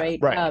politics, Yeah, right?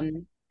 right.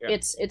 Yeah.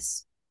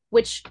 It's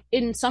which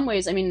in some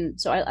ways, I mean,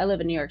 so I live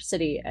in New York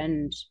City,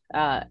 and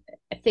I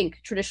think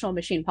traditional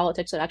machine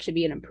politics would actually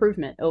be an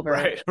improvement over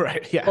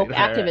right, yeah, woke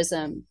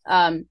activism.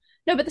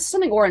 No, but this is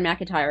something Orrin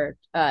McIntyre,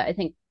 I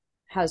think,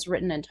 has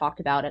written and talked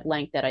about at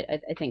length that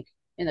I think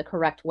in the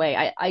correct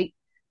way.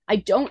 I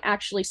don't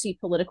actually see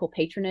political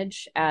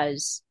patronage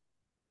as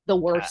the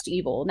worst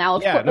evil. Now,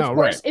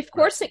 of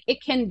course,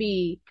 it can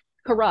be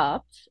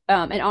corrupt,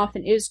 and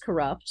often is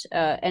corrupt,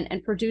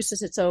 and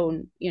produces its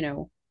own,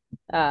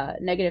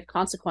 negative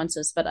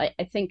consequences. But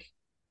I think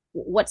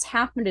what's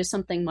happened is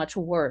something much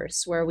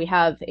worse, where we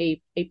have a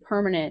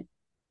permanent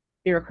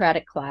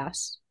bureaucratic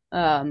class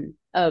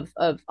of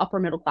upper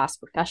middle class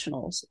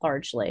professionals,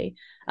 largely,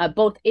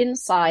 both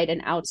inside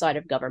and outside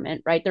of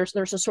government. Right?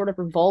 There's a sort of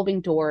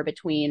revolving door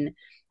between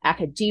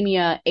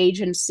academia,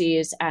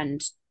 agencies,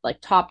 and like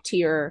top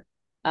tier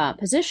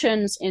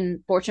positions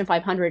in Fortune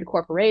 500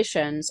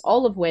 corporations,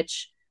 all of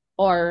which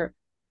are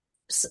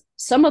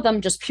some of them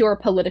just pure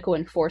political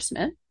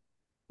enforcement,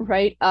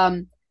 right?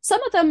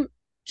 Some of them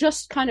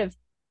just kind of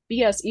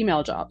BS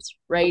email jobs,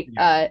 right?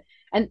 Yeah.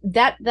 And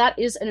that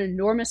is an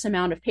enormous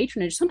amount of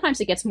patronage. Sometimes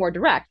it gets more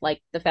direct,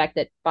 like the fact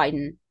that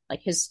Biden,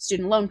 like his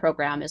student loan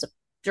program, is a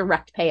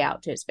direct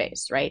payout to his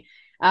base, right?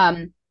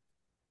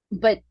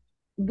 But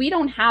we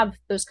don't have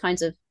those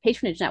kinds of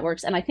patronage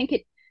networks, and I think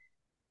it,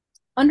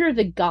 under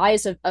the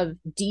guise of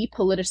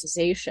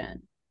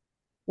depoliticization,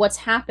 what's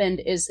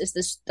happened is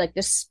this like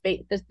this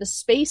space, the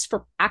space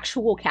for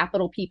actual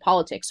capital P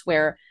politics,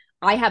 where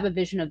I have a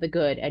vision of the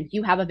good and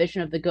you have a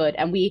vision of the good,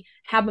 and we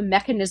have a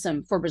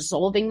mechanism for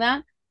resolving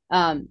that.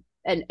 And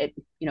it,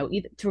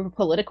 either through a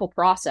political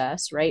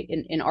process, right?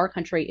 In our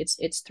country,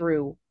 it's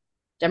through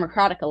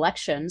democratic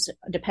elections,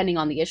 depending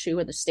on the issue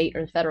at the state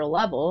or the federal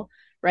level,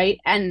 right?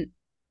 And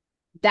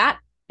that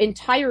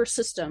entire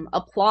system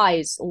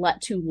applies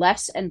to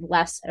less and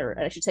less, or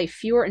I should say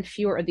fewer and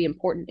fewer of the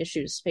important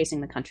issues facing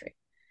the country,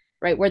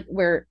 right?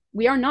 Where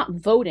we are not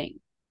voting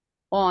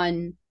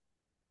on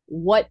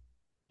what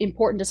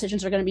important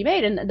decisions are going to be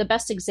made. And the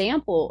best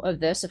example of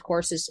this, of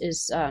course,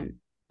 is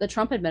the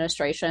Trump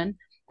administration,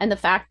 and the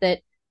fact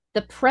that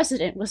the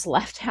president was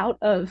left out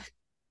of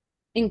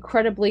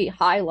incredibly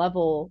high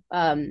level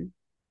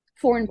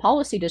foreign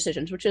policy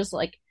decisions, which is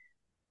like,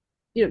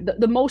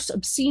 the most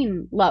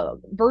obscene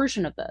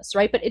version of this,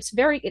 right? But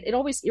it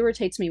always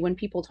irritates me when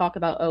people talk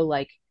about,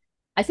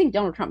 I think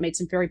Donald Trump made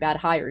some very bad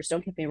hires,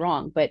 don't get me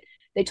wrong, but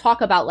they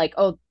talk about like,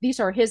 these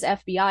are his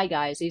FBI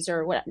guys, these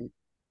are what.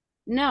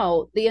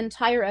 No, the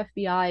entire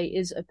FBI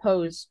is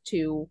opposed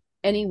to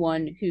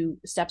anyone who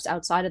steps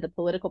outside of the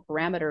political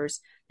parameters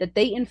that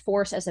they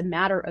enforce as a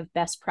matter of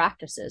best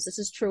practices. This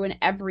is true in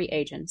every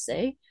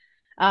agency.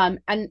 And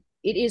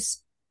it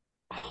is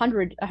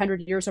 100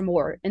 years or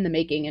more in the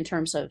making in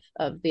terms of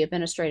the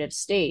administrative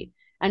state.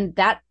 And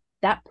that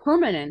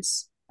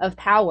permanence of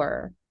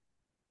power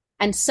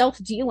and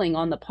self-dealing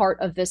on the part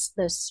of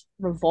this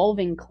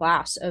revolving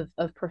class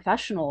of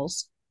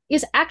professionals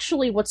is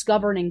actually what's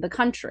governing the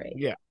country.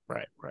 Yeah,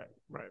 right.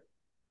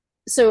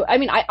 So, I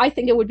mean, I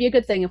think it would be a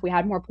good thing if we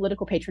had more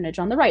political patronage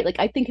on the right. Like,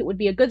 I think it would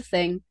be a good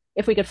thing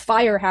if we could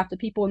fire half the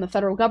people in the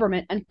federal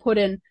government and put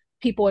in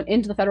people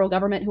into the federal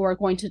government who are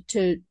going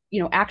to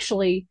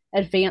actually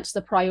advance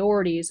the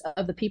priorities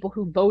of the people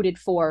who voted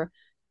for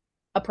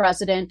a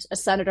president, a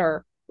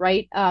senator,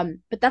 right?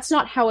 But that's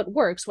not how it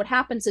works. What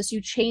happens is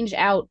you change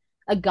out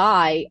a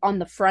guy on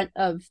the front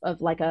of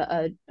like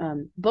a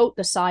boat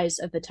the size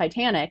of the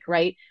Titanic,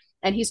 right?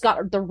 And he's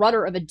got the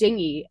rudder of a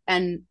dinghy,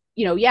 and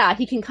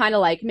he can kind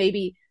of like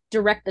maybe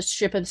direct the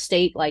ship of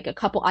state like a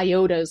couple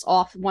iotas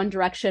off one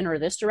direction or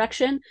this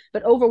direction,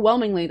 but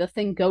overwhelmingly the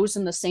thing goes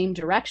in the same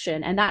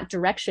direction, and that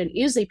direction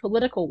is a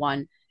political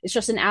one. It's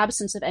just an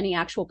absence of any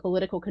actual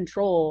political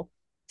control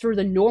through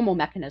the normal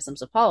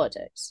mechanisms of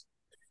politics.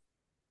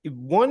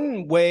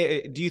 One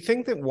way, do you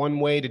think that one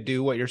way to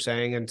do what you're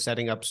saying and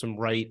setting up some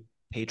right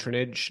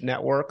patronage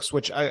networks,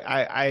 which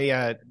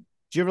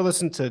do you ever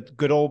listen to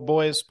Good Old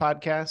Boys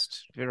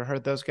podcast? Have you ever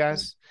heard those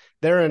guys?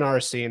 They're in our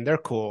scene. They're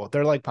cool.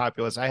 They're like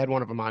populists. I had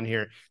one of them on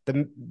here.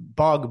 The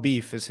Bog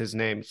Beef is his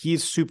name.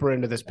 He's super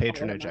into this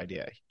patronage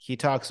idea. He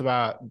talks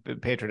about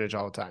patronage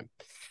all the time.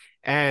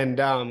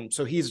 And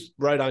so he's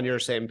right on your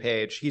same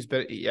page.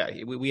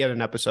 We had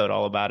an episode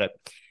all about it.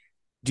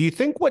 Do you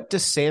think what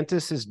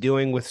DeSantis is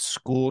doing with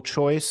school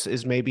choice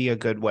is maybe a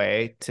good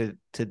way to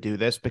do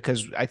this?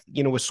 Because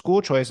with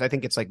school choice, I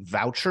think it's like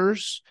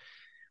vouchers,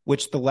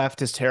 which the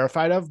left is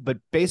terrified of. But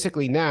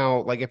basically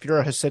now, like if you're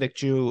a Hasidic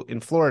Jew in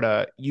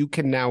Florida, you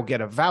can now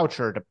get a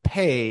voucher to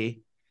pay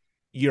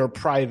your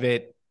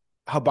private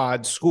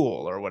Chabad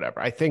school or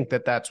whatever. I think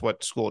that's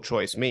what school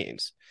choice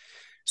means.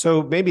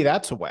 So maybe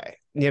that's a way,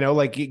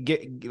 like you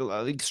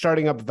get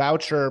starting up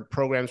voucher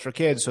programs for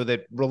kids so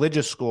that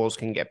religious schools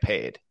can get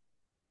paid.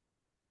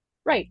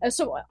 Right.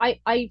 So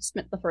I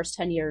spent the first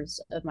 10 years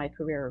of my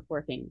career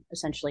working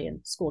essentially in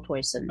school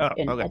choice and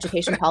in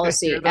education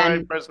policy. You're the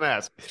right person to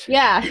ask.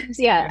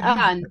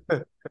 Yeah.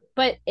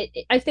 But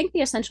I think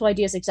the essential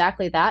idea is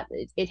exactly that.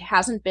 It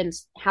hasn't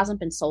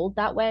been sold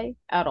that way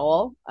at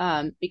all,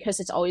 because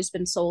it's always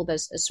been sold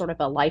as sort of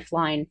a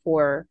lifeline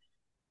for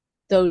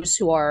those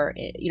who are,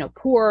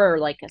 poor or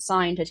like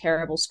assigned to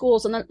terrible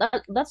schools. And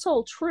that's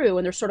all true.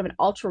 And there's sort of an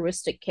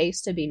altruistic case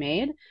to be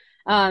made.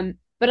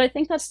 But I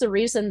think that's the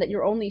reason that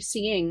you're only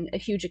seeing a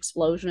huge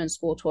explosion in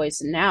school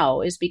choice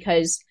now, is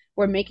because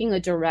we're making a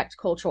direct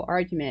cultural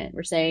argument.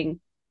 We're saying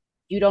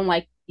you don't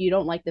like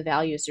the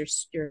values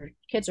your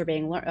kids are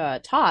being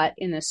taught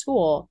in this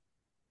school.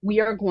 We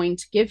are going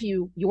to give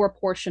you your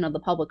portion of the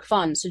public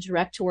funds to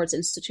direct towards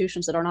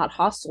institutions that are not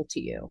hostile to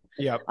you.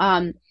 Yep.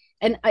 And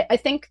I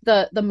think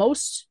the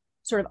most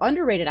sort of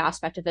underrated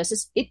aspect of this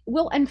is it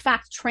will in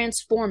fact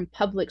transform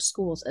public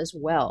schools as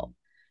well.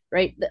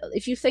 Right.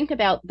 If you think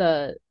about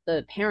the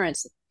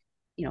parents,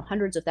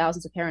 hundreds of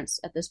thousands of parents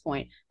at this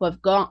point who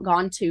have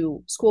gone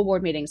to school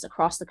board meetings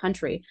across the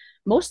country,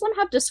 most of them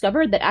have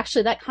discovered that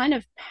actually that kind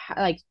of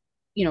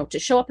to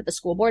show up at the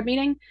school board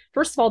meeting,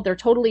 first of all, they're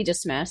totally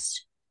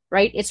dismissed.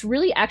 Right. It's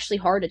really actually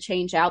hard to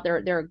change out.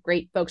 There are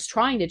great folks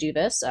trying to do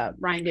this.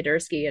 Ryan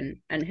Gadersky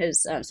and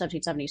his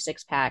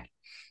 1776 PAC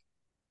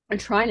are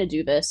trying to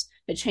do this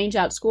to change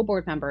out school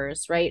board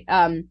members. Right.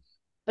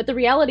 But the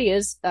reality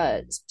is,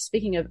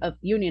 speaking of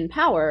union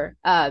power,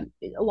 a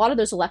lot of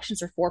those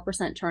elections are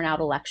 4% turnout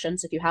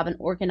elections. If you have an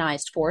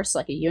organized force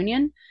like a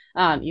union,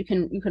 you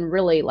can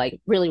really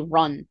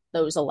run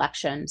those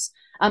elections.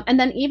 And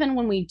then even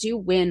when we do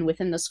win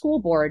within the school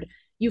board,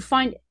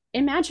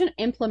 imagine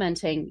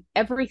implementing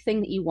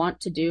everything that you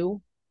want to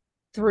do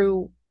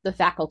through the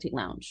faculty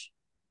lounge.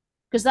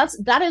 Because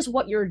that is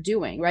what you're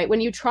doing, right?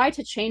 When you try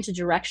to change the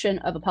direction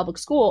of a public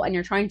school and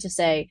you're trying to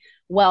say,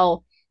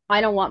 well, I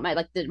don't want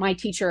my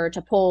teacher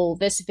to pull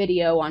this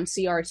video on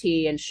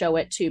CRT and show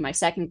it to my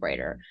second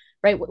grader,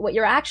 right? What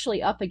you're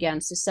actually up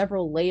against is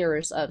several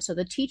layers of, so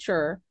the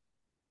teacher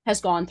has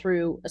gone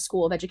through a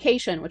school of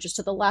education, which is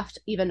to the left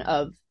even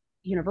of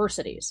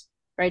universities,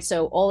 right?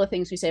 So all the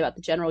things we say about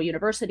the general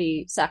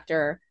university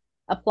sector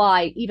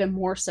apply even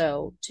more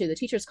so to the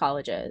teachers'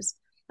 colleges.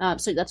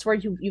 So that's where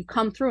you've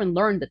come through and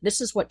learned that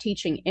this is what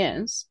teaching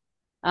is.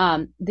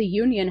 The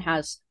union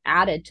has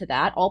added to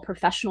that. All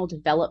professional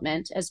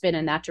development has been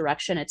in that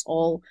direction. It's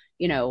all,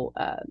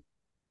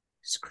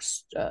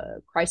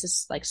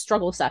 crisis, like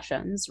struggle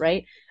sessions,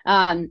 right?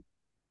 And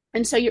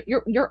so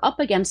you're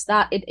up against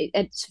that.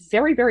 It's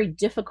very, very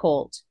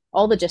difficult.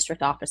 All the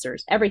district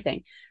officers,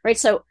 everything, right?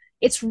 So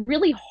it's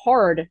really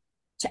hard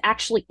to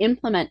actually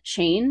implement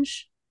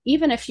change,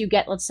 even if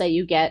let's say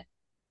you get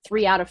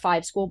 3 out of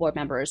 5 school board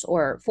members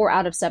or 4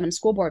 out of 7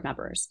 school board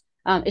members.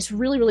 It's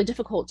really, really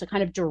difficult to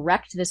kind of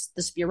direct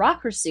this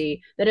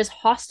bureaucracy that is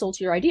hostile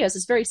to your ideas.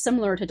 It's very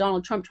similar to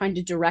Donald Trump trying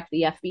to direct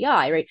the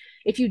FBI, right?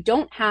 If you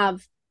don't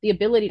have the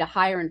ability to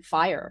hire and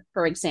fire,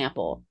 for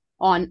example,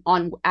 on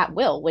at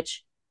will,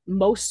 which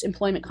most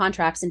employment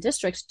contracts in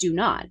districts do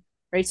not,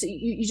 right? So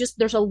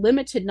there's a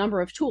limited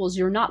number of tools.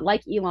 You're not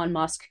like Elon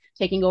Musk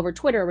taking over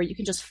Twitter where you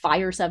can just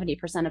fire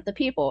 70% of the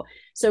people.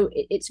 So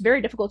it's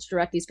very difficult to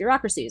direct these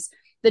bureaucracies.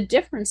 The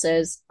difference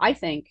is, I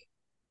think,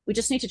 we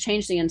just need to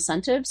change the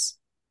incentives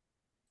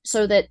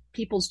so that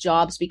people's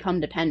jobs become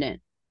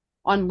dependent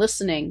on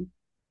listening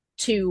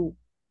to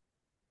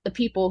the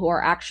people who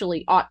are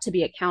actually ought to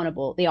be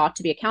accountable. They ought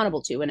to be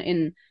accountable to. And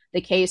in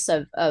the case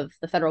of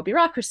the federal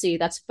bureaucracy,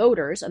 that's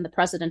voters and the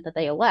president that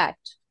they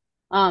elect.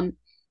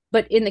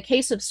 But in the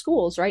case of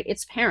schools, right,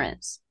 it's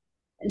parents.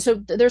 And so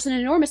there's an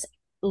enormous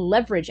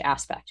leverage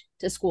aspect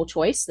to school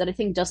choice that I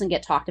think doesn't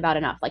get talked about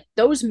enough. Like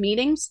those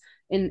meetings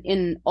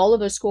in all of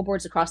those school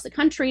boards across the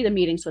country, the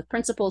meetings with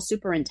principals,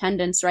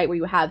 superintendents, right, where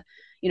you have,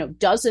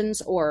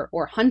 dozens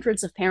or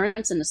hundreds of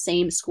parents in the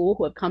same school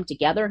who have come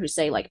together who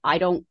say, like, I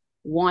don't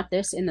want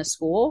this in the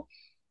school.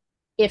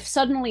 If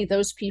suddenly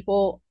those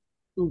people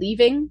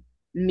leaving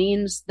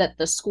means that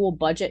the school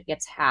budget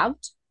gets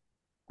halved,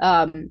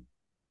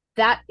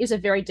 that is a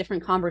very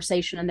different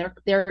conversation, and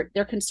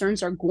their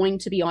concerns are going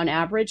to be, on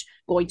average,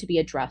 going to be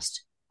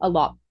addressed a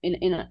lot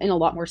in a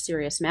lot more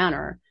serious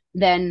manner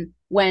than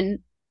when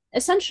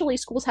essentially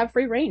schools have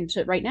free reign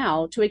right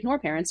now to ignore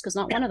parents, because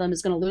not one of them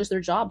is going to lose their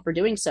job for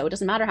doing so. It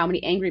doesn't matter how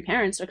many angry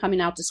parents are coming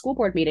out to school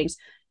board meetings.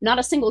 Not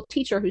a single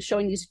teacher who's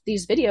showing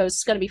these videos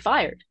is going to be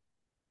fired.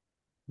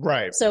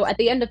 Right. So at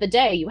the end of the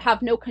day, you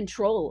have no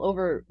control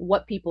over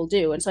what people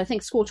do. And so I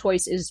think school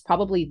choice is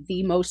probably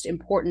the most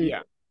important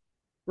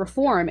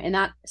reform in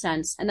that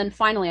sense. And then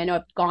finally, I know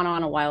I've gone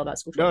on a while about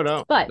school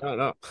choice, but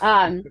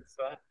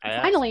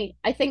finally,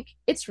 I think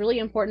it's really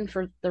important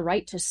for the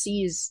right to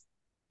seize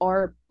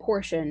our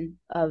portion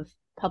of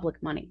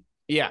public money.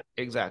 Yeah,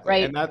 exactly.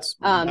 Right. And that's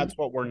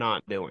what we're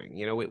not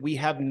doing. We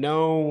have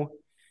no,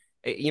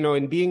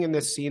 in being in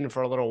this scene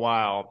for a little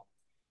while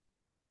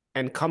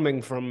and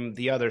coming from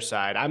the other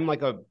side, I'm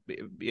like a,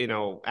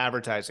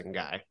 advertising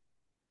guy.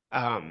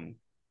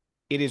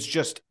 It is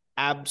just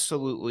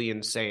absolutely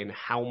insane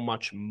how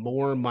much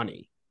more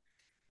money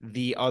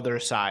the other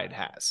side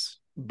has,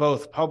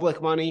 both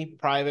public money,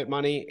 private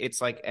money.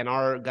 It's like, and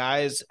our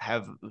guys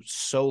have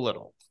so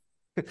little.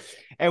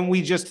 And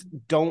we just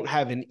don't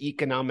have an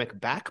economic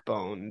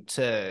backbone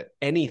to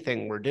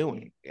anything we're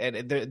doing.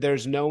 And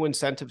there's no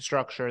incentive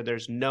structure.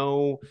 There's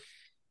no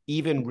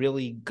even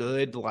really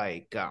good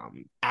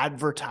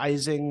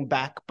advertising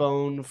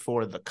backbone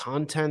for the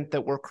content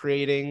that we're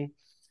creating.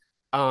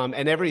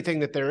 And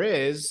everything that there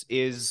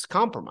is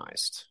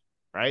compromised,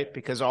 right?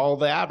 Because all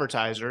the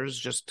advertisers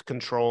just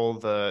control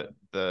the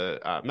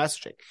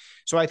messaging.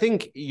 So I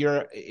think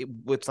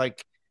it's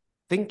like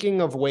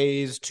thinking of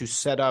ways to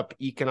set up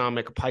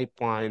economic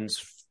pipelines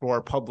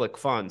for public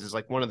funds is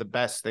like one of the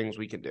best things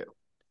we can do.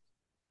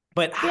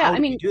 But how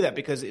do you do that?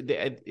 Because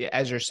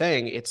as you're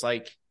saying, it's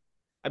like,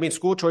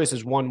 school choice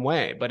is one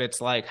way, but it's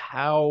like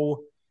how,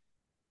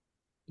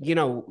 we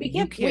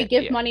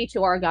give money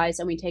to our guys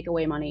and we take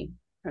away money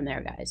from their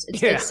guys.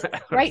 It's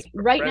right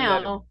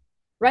now.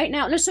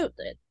 So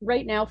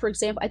right now, for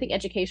example, I think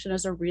education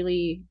is a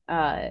really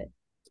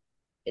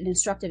an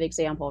instructive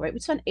example, right? We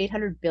spend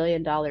 $800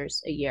 billion a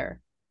year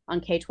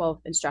on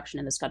K-12 instruction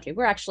in this country.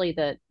 We're actually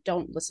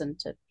don't listen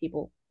to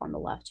people on the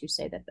left who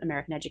say that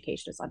American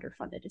education is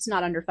underfunded. It's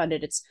not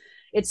underfunded.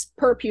 It's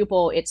per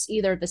pupil. It's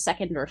either the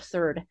second or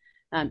third,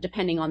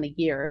 depending on the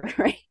year,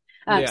 right?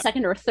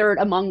 Second or third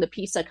among the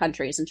PISA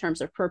countries in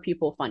terms of per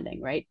pupil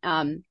funding, right?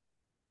 And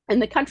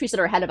the countries that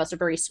are ahead of us are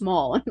very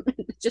small.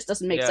 It just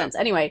doesn't make sense.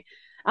 Anyway,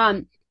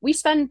 we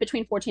spend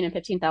between $14,000 and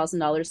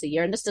 $15,000 a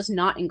year, and this does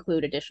not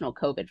include additional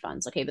COVID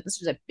funds. Okay, but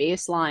this is a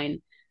baseline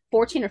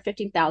 $14,000 or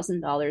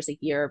 $15,000 a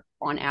year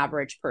on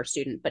average per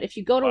student. But if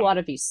you go to a lot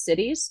of these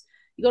cities,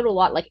 you go to a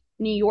lot like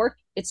New York,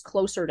 it's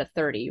closer to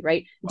 30,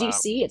 right? Wow.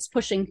 DC, it's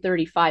pushing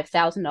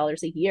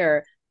 $35,000 a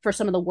year for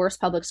some of the worst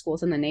public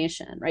schools in the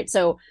nation, right?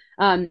 So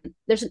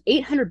there's an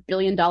 $800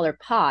 billion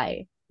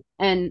pie,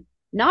 and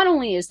not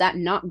only is that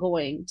not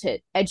going to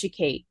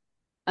educate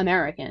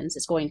Americans,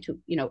 it's going to,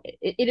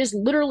 it is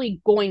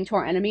literally going to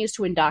our enemies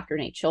to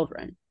indoctrinate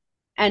children.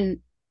 And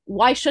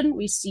why shouldn't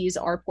we seize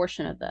our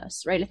portion of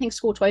this, right? I think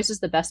school choice is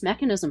the best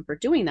mechanism for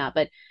doing that.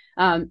 But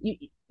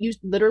you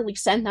literally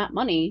send that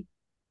money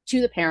to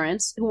the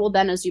parents, who will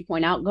then, as you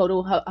point out, go to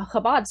a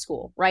Chabad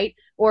school, right?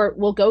 Or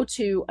will go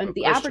to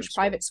the average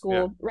private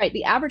school, right?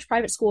 The average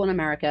private school in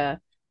America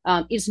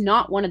is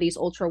not one of these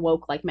ultra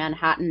woke like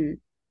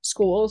Manhattan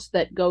schools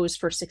that goes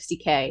for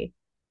 $60K,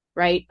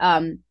 right?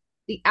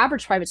 The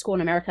average private school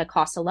in America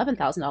costs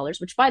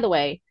 $11,000, which, by the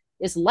way,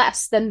 is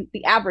less than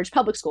the average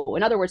public school.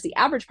 In other words, the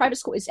average private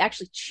school is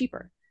actually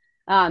cheaper.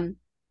 And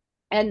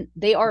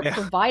they are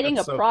providing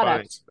a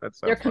product.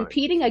 They're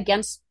competing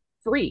against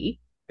free,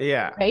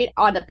 right,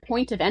 on the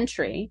point of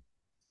entry.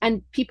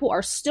 And people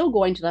are still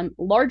going to them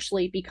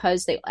largely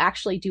because they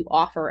actually do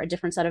offer a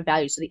different set of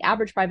values. So the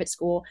average private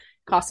school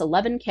costs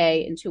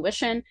 $11K in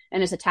tuition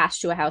and is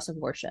attached to a house of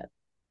worship.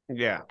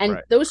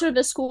 And those are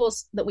the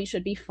schools that we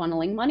should be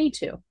funneling money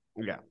to.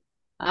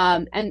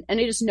 And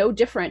it is no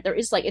different. There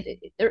is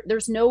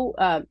there's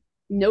no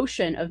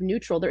notion of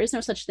neutral. There is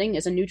no such thing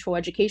as a neutral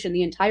education.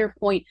 The entire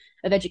point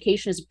of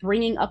education is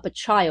bringing up a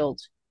child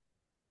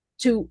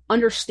to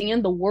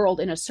understand the world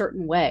in a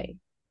certain way,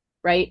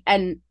 right?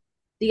 And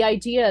the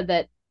idea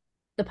that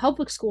the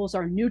public schools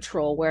are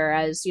neutral,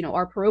 whereas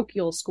our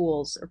parochial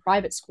schools or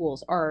private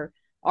schools are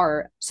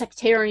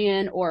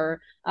sectarian or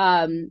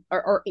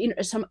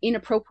some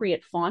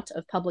inappropriate font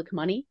of public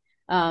money.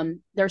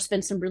 There's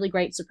been some really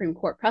great Supreme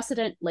Court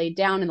precedent laid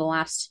down in the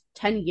last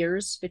 10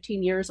 years,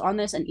 15 years on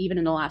this, and even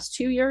in the last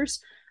 2 years.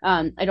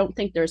 I don't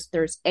think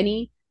there's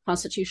any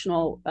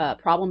constitutional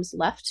problems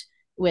left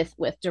with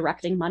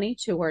directing money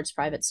towards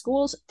private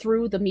schools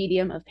through the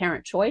medium of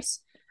parent choice.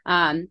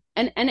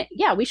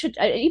 We should,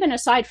 even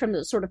aside from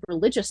the sort of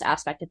religious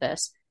aspect of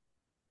this,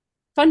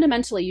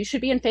 fundamentally, you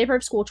should be in favor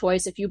of school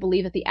choice if you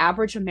believe that the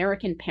average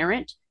American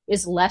parent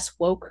is less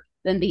woke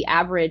than the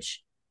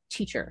average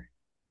teacher.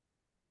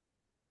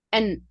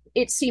 And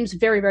it seems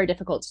very, very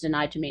difficult to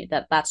deny to me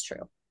that that's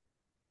true.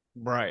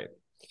 Right.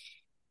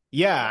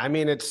 Yeah, I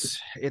mean it's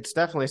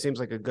definitely seems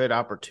like a good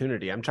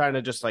opportunity. I'm trying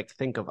to just like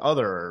think of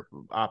other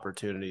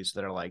opportunities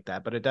that are like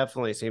that, but it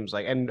definitely seems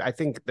like, and I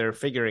think they're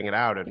figuring it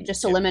out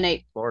Just in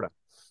eliminate Florida.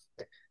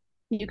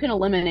 You can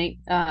eliminate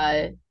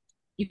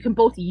you can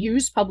both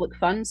use public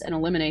funds and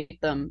eliminate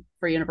them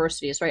for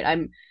universities,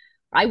 right?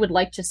 I would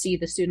like to see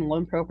the student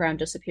loan program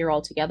disappear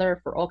altogether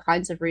for all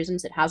kinds of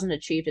reasons. It hasn't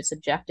achieved its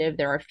objective.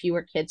 There are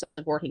fewer kids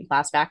of working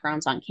class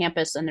backgrounds on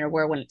campus than there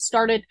were when it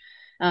started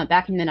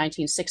back in the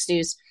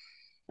 1960s.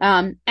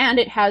 And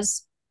it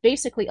has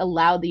basically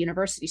allowed the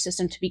university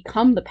system to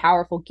become the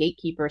powerful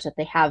gatekeepers that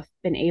they have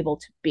been able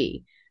to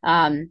be.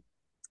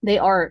 They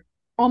are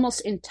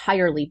almost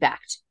entirely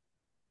backed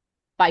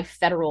by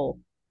federal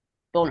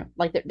bonus.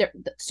 Like the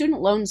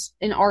student loans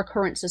in our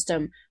current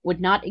system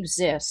would not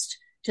exist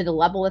to the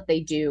level that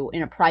they do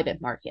in a private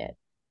market,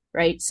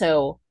 right?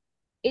 So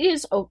it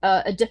is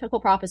a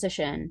difficult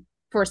proposition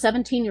for a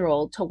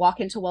 17-year-old to walk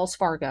into Wells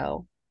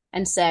Fargo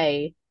and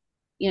say,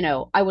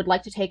 I would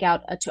like to take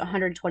out a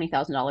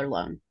 $120,000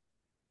 loan.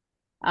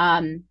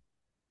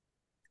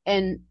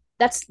 And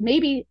that's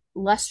maybe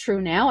less true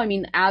now. I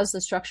mean, as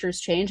the structures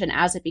change and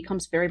as it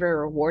becomes very, very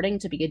rewarding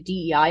to be a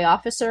DEI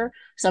officer,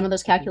 some of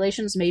those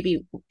calculations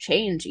maybe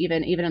change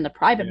even in the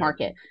private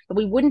market. But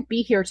we wouldn't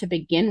be here to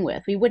begin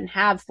with. We wouldn't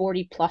have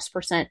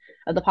 40+%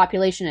 of the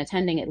population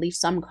attending at least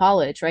some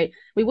college, right?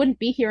 We wouldn't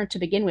be here to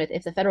begin with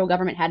if the federal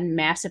government hadn't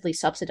massively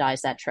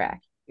subsidized that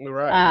track.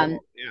 Right.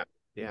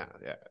 Yeah,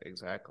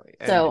 exactly.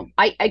 So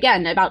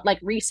again, about like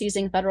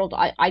reseizing federal,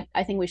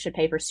 I think we should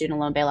pay for student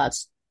loan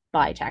bailouts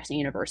by taxing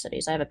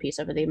universities. I have a piece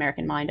over the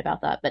American Mind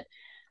about that, but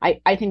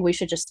I think we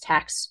should just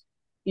tax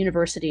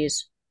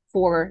universities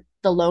for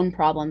the loan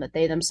problem that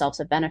they themselves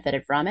have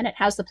benefited from, and it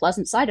has the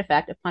pleasant side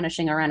effect of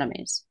punishing our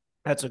enemies.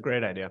 That's a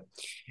great idea.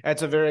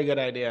 That's a very good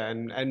idea.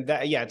 And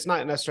that, yeah, it's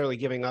not necessarily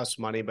giving us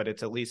money, but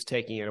it's at least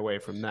taking it away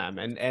from them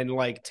and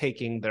like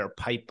taking their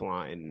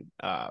pipeline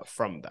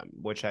from them,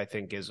 which I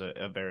think is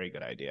a very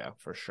good idea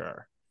for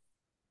sure.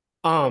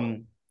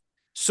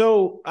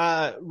 So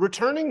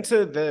returning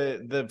to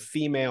the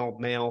female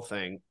male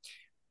thing,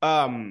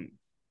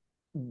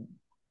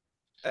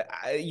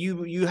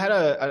 you had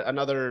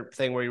another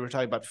thing where you were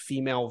talking about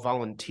female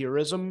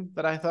volunteerism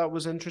that I thought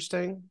was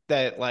interesting,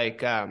 that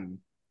like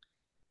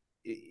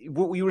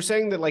what you were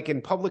saying, that like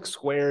in public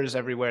squares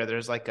everywhere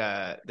there's like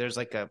a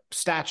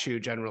statue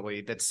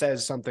generally that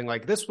says something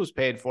like, this was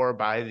paid for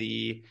by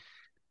the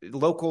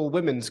local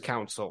women's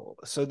council.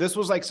 So this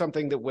was like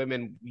something that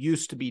women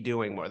used to be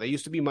doing more. They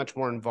used to be much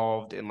more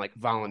involved in like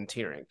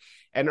volunteering.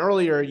 And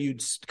earlier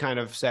you'd kind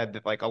of said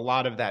that like a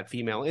lot of that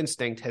female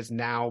instinct has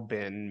now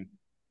been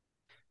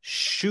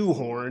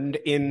shoehorned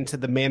into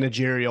the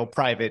managerial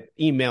private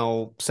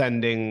email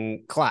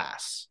sending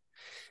class.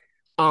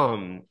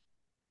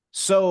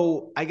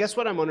 So I guess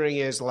what I'm wondering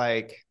is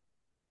like,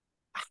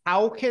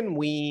 how can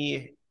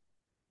we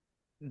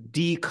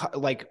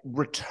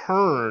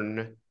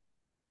return?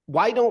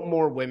 Why don't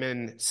more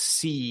women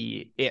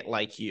see it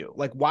like you?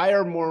 Like, why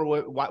don't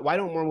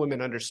more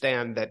women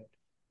understand that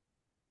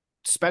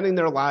spending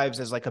their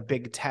lives as like a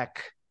big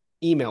tech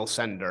email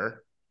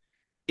sender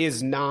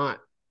is not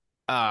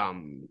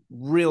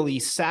really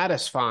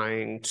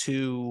satisfying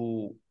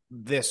to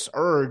this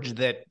urge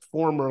that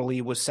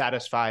formerly was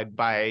satisfied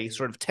by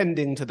sort of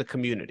tending to the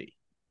community?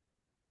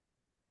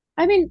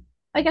 I mean,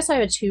 I guess I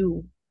have a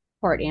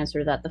two-part answer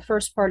to that. The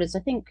first part is I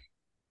think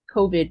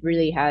COVID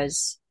really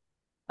has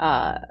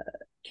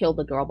killed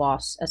the girl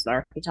boss as an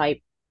archetype.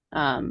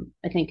 I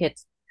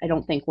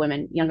don't think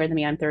women younger than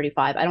me, I'm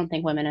 35, I don't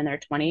think women in their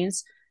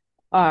 20s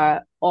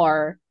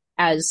are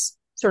as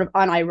sort of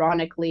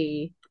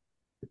unironically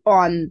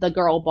on the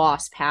girl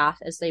boss path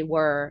as they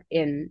were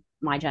in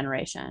my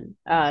generation.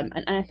 And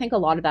I think a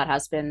lot of that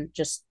has been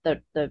just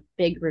the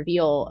big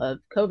reveal of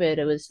COVID.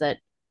 It was that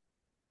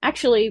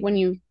actually, when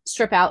you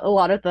strip out a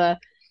lot of the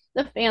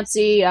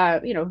fancy,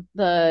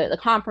 the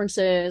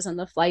conferences and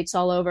the flights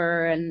all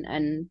over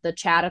and the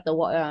chat at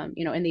the,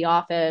 in the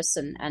office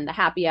and the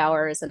happy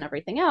hours and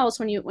everything else,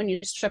 when you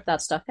strip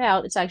that stuff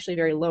out, it's actually a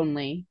very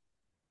lonely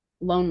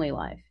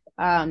life.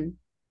 And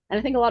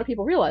I think a lot of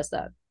people realize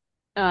that.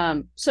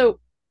 So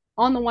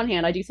on the one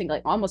hand, I do think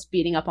like almost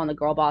beating up on the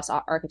girl boss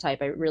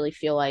archetype, I really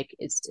feel like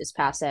is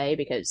passe,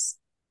 because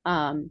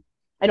I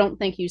don't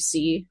think you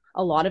see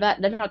a lot of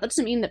that. That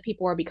doesn't mean that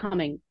people are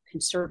becoming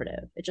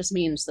conservative. It just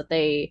means that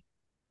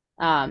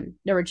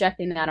they're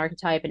rejecting that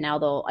archetype, and now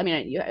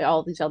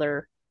all these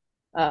other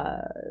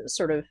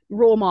sort of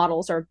role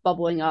models are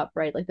bubbling up,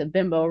 right? Like the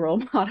bimbo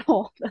role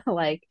model,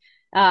 like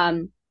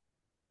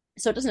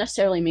so it doesn't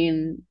necessarily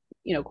mean,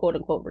 quote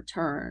unquote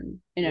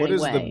return in any way.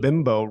 What is the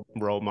bimbo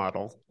role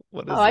model?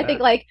 What is that? I think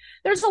like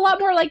there's a lot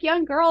more like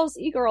young girls,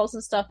 e-girls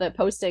and stuff that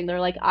posting. They're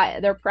like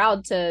they're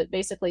proud to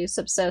basically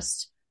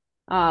subsist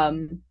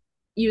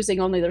using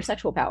only their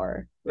sexual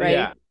power,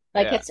 right?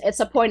 Like it's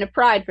a point of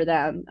pride for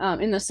them,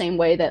 in the same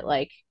way that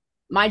like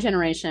my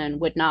generation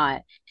would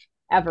not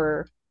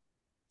ever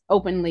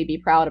openly be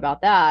proud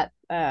about that.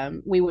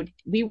 We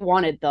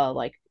wanted the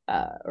like,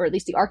 or at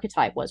least the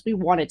archetype was, we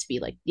wanted to be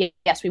like,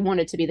 yes, we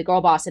wanted to be the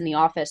girl boss in the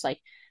office. Like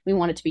we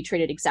wanted to be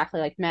treated exactly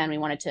like men. We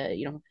wanted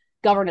to,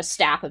 govern a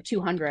staff of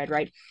 200,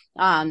 right?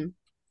 I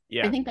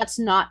think that's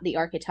not the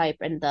archetype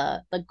and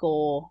the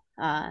goal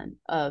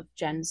of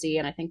Gen Z,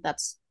 and I think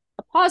that's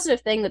a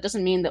positive thing. That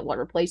doesn't mean that what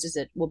replaces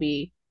it will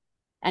be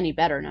any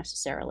better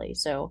necessarily.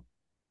 So,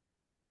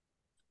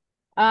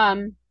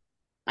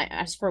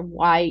 as for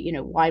why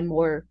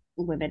more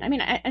women, I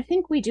mean, I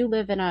think we do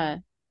live in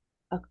a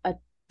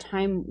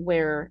time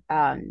where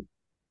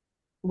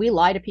we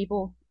lie to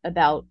people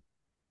about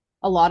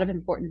a lot of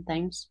important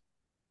things,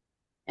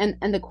 and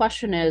the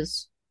question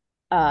is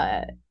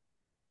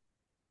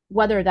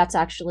whether that's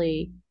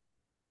actually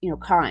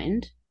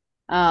kind.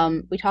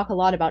 We talk a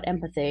lot about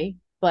empathy,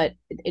 but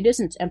it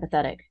isn't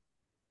empathetic.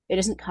 It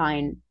isn't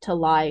kind to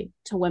lie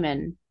to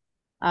women,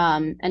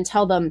 and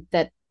tell them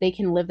that they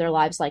can live their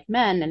lives like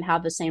men and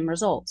have the same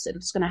results.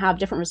 It's going to have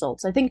different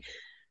results. I think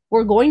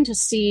we're going to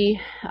see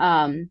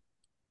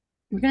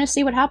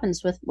what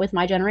happens with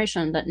my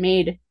generation that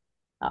made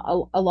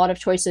a lot of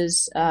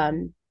choices,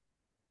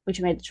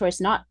 which made the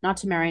choice not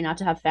to marry, not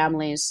to have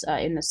families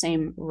in the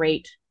same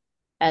rate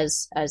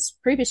as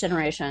previous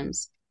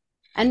generations.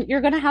 And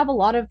you're going to have a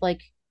lot of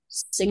like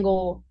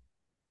single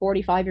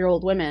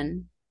 45-year-old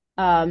women,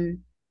 and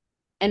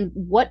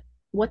what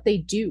they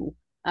do,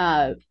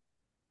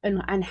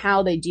 and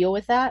how they deal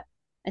with that,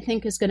 I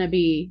think is going to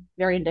be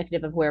very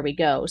indicative of where we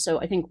go.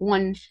 So I think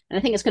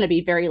it's going to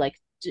be very like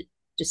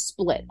just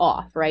split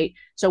off, right?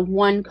 So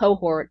one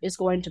cohort is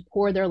going to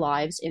pour their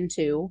lives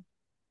into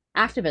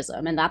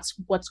activism, and that's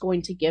what's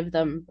going to give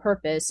them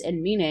purpose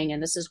and meaning.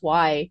 And this is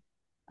why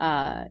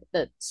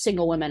the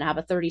single women have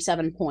a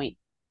 37-point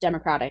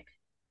Democratic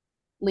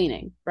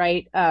leaning,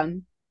 right?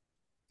 And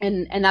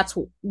that's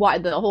why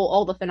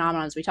all the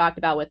phenomena we talked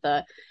about with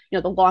the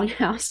the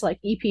longhouse like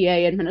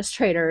EPA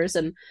administrators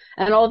and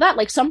all of that,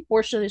 like some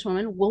portion of these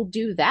women will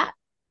do that,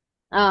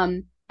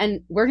 and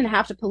we're going to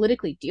have to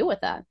politically deal with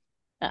that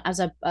as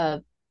a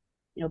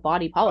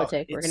body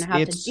politic. We're going to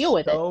have to deal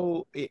with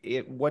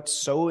it. What's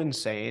so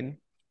insane,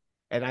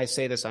 and I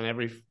say this on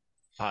every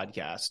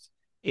podcast,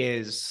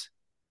 is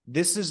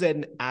this is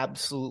an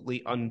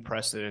absolutely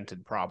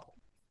unprecedented problem.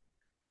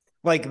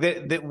 Like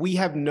that we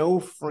have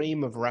no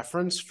frame of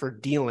reference for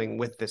dealing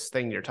with this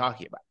thing you're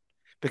talking about,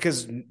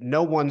 because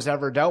no one's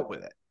ever dealt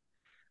with it.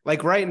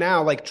 Like right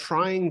now, like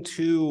trying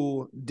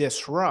to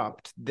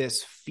disrupt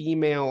this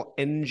female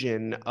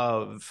engine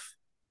of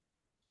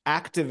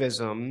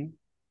activism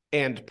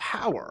and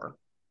power,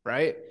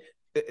 right?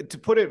 To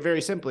put it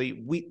very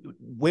simply,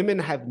 women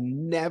have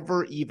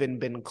never even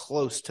been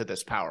close to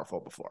this powerful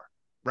before,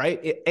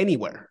 right?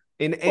 Anywhere,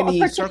 in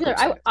any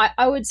circumstance.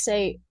 I would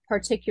say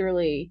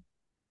particularly,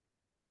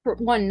 for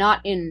one,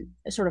 not in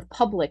a sort of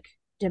public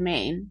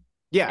domain.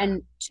 Yeah.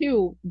 And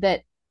two,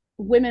 that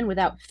women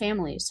without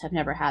families have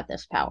never had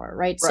this power,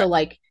 right? So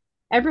like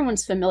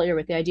everyone's familiar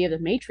with the idea of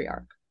the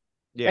matriarch.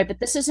 Yeah. Right. But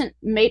this isn't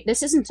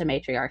a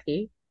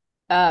matriarchy.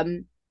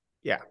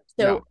 Yeah.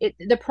 So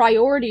the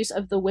priorities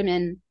of the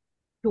women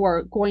who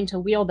are going to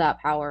wield that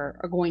power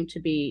are going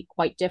to be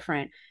quite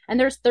different. And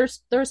there's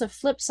a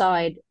flip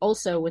side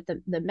also with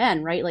the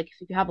men, right? Like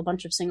if you have a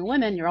bunch of single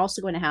women, you're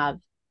also going to have,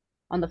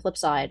 on the flip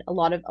side, a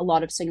lot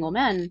of single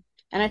men.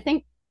 And I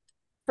think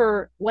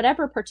for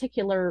whatever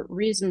particular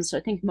reasons,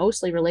 I think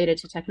mostly related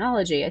to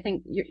technology, I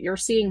think you're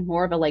seeing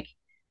more of a like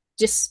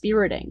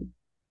dispiriting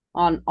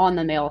on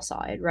the male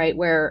side, right?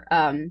 Where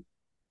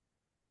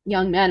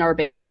young men are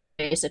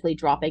basically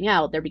dropping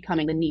out. They're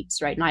becoming the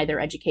NEETs, right? Neither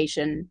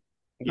education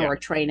nor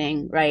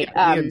training, right?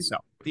 The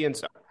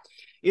incel.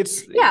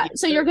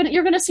 So you're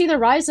gonna see the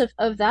rise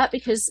of that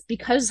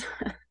because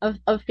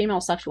of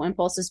female sexual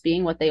impulses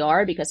being what they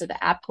are, because of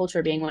the app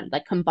culture being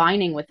like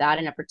combining with that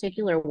in a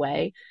particular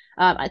way.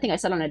 I think I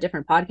said on a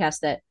different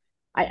podcast that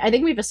I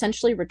think we've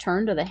essentially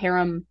returned to the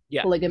harem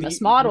polygamous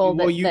model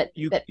that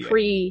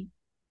pre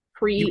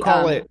you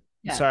call it.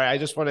 Sorry, I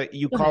just want to.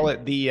 You call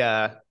it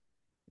the.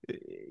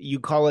 You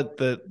call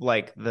it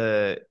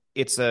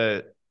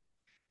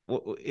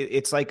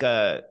it's like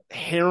a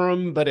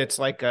harem, but it's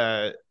like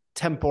a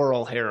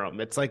temporal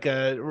harem. It's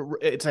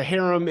a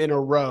harem in a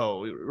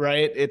row,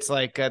 right? It's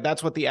like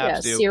that's what the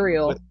apps do.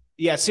 Serial.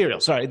 Serial.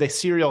 Sorry, the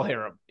serial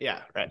harem.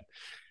 Yeah, right.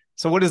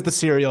 So what is the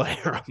serial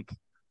harem?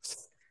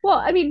 Well,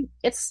 I mean,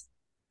 it's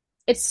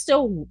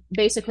still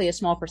basically a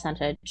small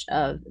percentage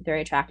of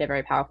very attractive,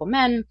 very powerful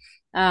men,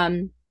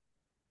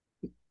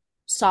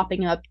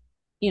 sopping up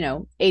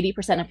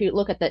 80%. If you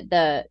look at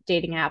the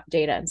dating app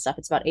data and stuff,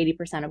 it's about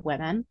 80% of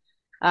women.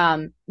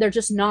 They're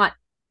just not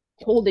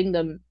holding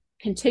them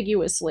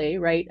contiguously,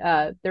 right?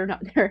 They're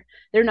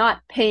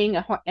not paying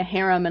a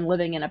harem and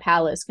living in a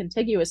palace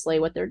contiguously.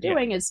 What they're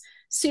doing is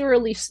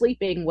serially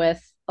sleeping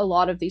with a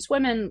lot of these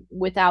women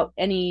without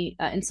any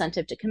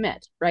incentive to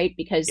commit, right?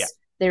 Because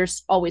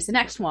there's always the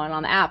next one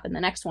on the app and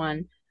the next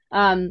one.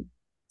 And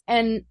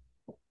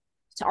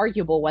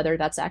arguable whether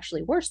that's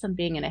actually worse than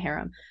being in a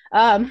harem.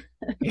 Um,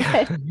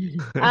 Yeah.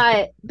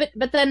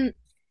 but then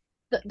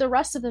the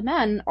rest of the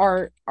men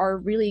are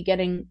really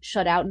getting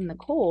shut out in the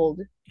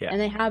cold, Yeah.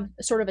 and they have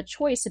sort of a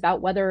choice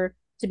about whether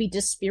to be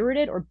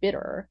dispirited or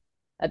bitter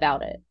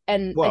about it.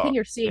 And I think Well,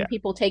 you're seeing yeah.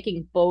 people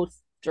taking both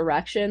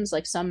directions,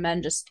 like some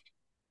men just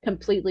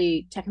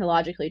completely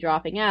technologically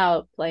dropping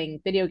out,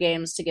 playing video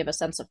games to give a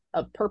sense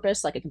of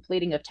purpose, like a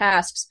completing of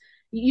tasks.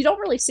 You don't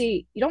really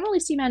see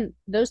men,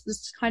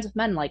 those kinds of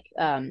men, like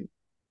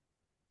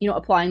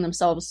applying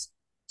themselves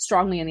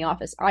strongly in the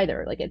office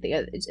either. Like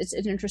it's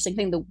an interesting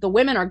thing. The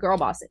women are girl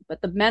bossing,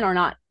 but the men are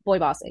not boy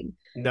bossing.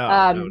 No, no,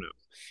 Um, no.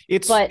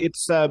 It's but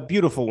it's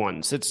Beautiful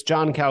Ones. It's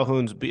John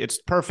Calhoun's. It's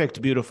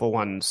Perfect Beautiful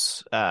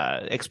Ones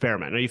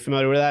experiment. Are you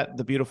familiar with that?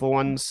 The Beautiful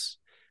Ones.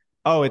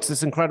 Oh, it's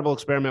this incredible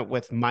experiment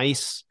with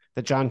mice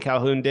that John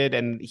Calhoun did,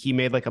 and he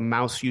made like a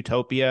mouse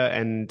utopia,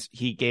 and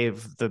he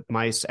gave the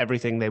mice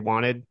everything they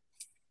wanted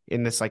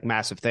in this like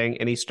massive thing.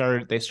 And they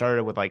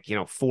started with like,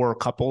 4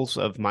 couples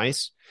of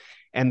mice,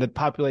 and the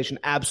population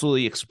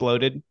absolutely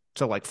exploded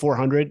to like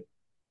 400.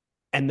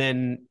 And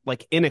then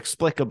like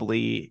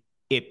inexplicably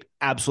it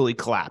absolutely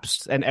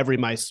collapsed, and every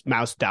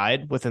mouse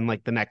died within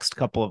like the next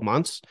couple of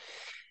months.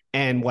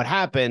 And what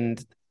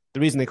happened, the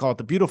reason they call it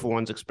the Beautiful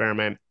Ones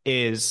experiment,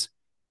 is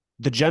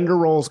the gender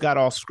roles got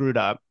all screwed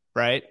up,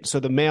 right? So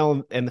the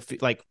male and the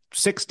like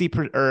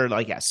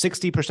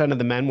 60% of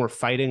the men were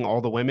fighting all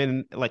the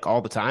women like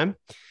all the time.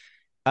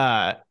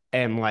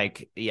 And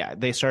like, yeah,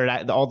 they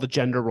started all the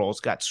gender roles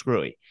got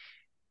screwy.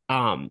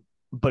 But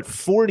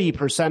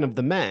 40% of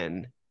the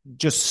men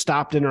just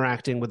stopped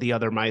interacting with the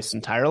other mice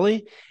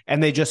entirely,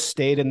 and they just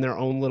stayed in their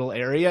own little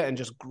area and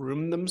just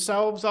groomed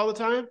themselves all the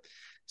time.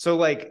 So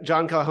like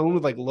John Calhoun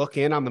would like look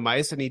in on the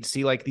mice, and he'd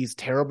see like these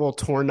terrible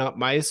torn up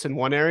mice in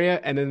one area,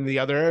 and in the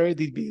other area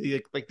they'd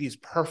be like these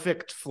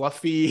perfect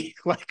fluffy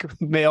like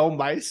male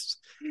mice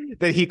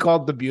that he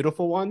called the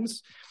Beautiful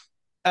Ones,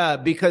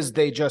 because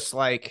they just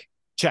like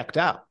checked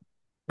out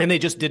and they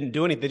just didn't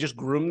do anything. They just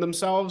groomed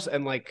themselves,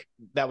 and like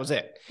that was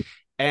it.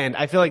 And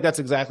I feel like that's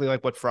exactly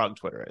like what frog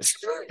Twitter is.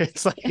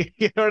 It's like,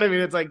 you know what I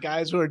mean? It's like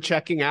guys who are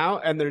checking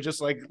out and they're just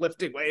like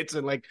lifting weights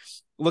and like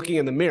looking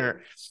in the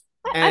mirror.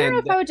 I don't know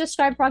And if I would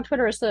describe frog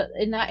Twitter as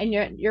in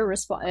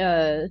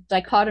your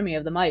dichotomy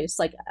of the mice.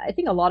 Like I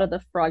think a lot of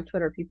the frog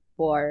Twitter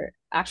people are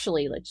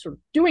actually like sort of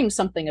doing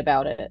something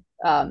about it.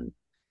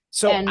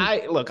 so And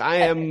I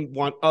am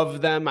one of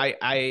them. I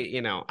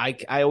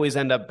always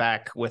end up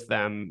back with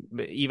them,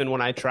 even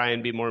when I try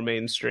and be more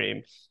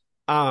mainstream.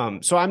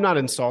 So I'm not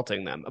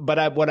insulting them,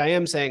 but what I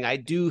am saying, I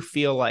do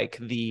feel like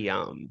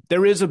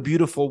there is a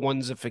Beautiful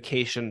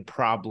Onesification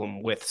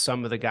problem with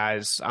some of the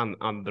guys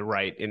on the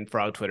right in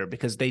frog Twitter,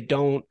 because they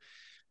don't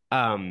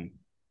want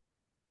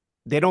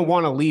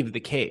to leave the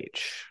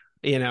cage.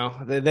 They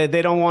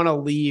don't want to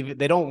leave.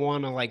 They don't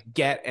want to like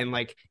get, and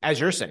like, as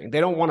you're saying,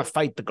 they don't want to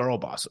fight the girl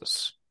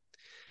bosses.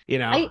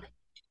 I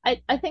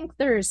I think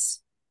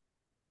there's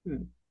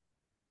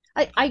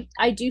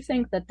I do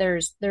think that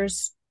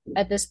there's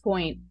at this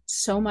point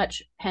so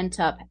much pent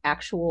up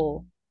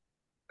actual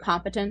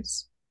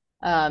competence,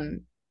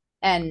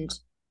 and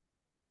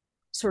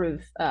sort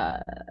of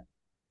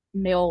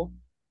male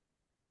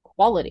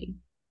quality,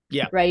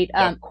 Yeah. right?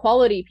 Yeah.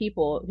 Quality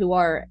people who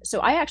are,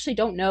 so I actually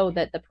don't know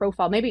that the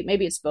profile,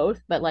 maybe it's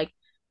both, but like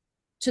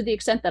to the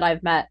extent that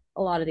I've met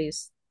a lot of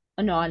these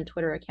non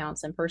Twitter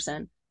accounts in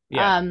person,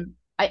 Yeah.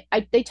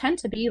 they tend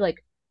to be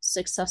like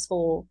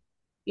successful,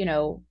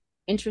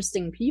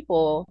 interesting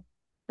people,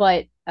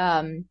 but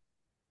so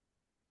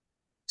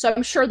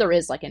I'm sure there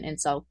is like an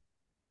incel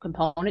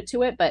component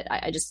to it, but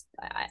I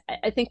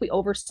think we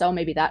oversell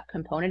maybe that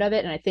component of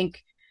it, and I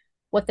think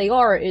what they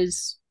are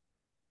is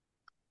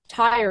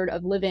tired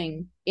of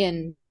living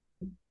in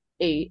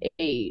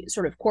a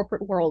sort of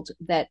corporate world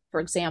that,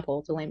 for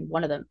example, to name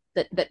one of them,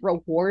 that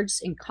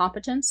rewards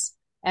incompetence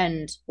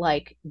and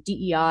like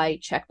DEI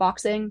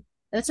checkboxing. And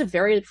that's a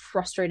very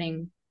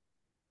frustrating.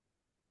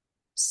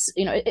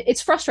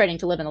 It's frustrating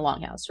to live in the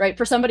longhouse, right?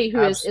 For somebody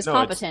who is No,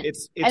 competent,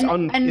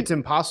 it's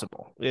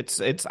impossible.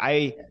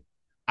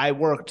 I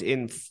worked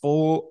in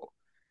full.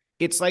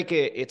 It's like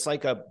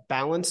a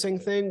balancing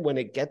thing. When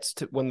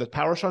the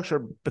power structure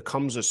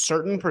becomes a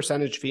certain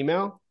percentage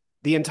female,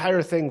 the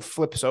entire thing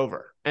flips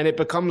over, and it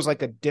becomes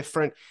like a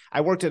different.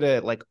 I worked at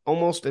a like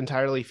almost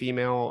entirely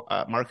female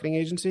marketing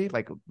agency,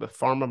 like the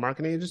pharma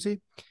marketing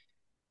agency,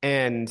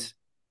 and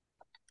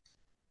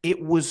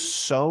it was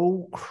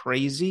so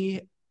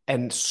crazy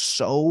and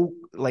so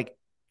like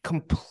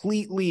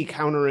completely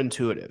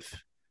counterintuitive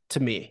to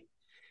me.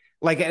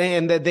 Like,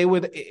 and that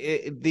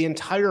the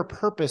entire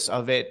purpose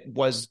of it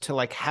was to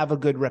like have a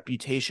good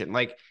reputation.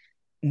 Like,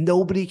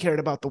 nobody cared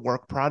about the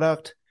work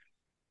product.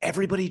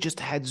 Everybody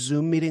just had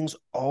Zoom meetings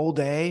all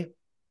day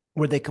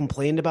where they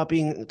complained about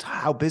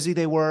how busy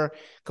they were,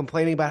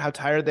 complaining about how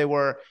tired they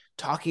were,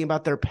 talking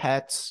about their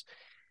pets.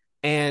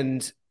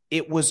 And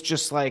it was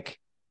just like,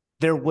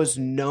 there was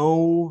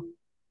no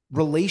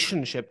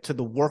relationship to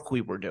the work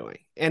we were doing.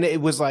 And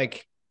it was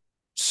like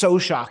so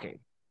shocking.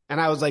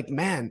 And I was like,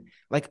 man,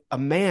 like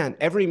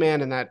every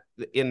man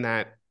in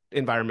that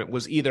environment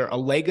was either a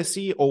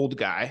legacy old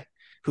guy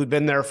who'd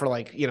been there for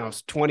like,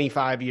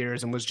 25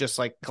 years and was just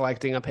like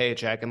collecting a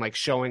paycheck and like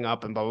showing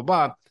up and blah, blah,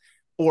 blah,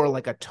 or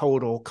like a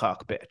total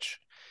cuck bitch,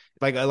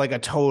 like a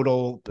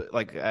total,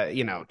 like,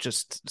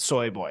 just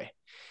soy boy.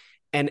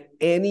 And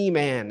any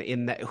man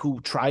in that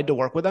who tried to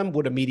work with them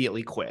would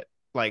immediately quit.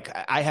 Like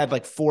I had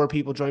like 4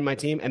 people join my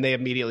team and they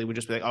immediately would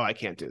just be like, oh, I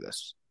can't do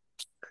this.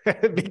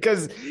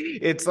 Because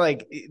it's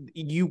like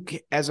you,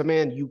 as a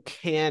man, you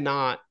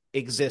cannot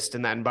exist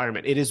in that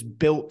environment. It is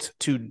built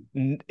to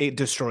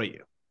destroy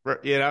you.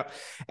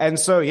 And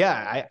so,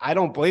 yeah, I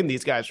don't blame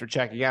these guys for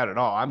checking out at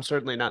all. I'm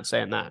certainly not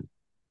saying that.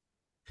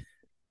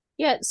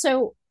 Yeah,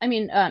 so I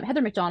mean,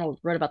 Heather McDonald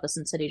wrote about this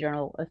in City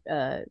Journal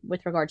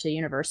with regard to the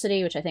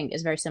university, which I think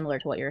is very similar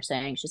to what you're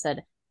saying. She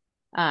said,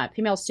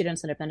 female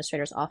students and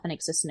administrators often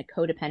exist in a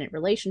codependent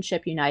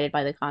relationship united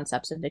by the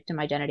concepts of victim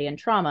identity and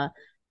trauma.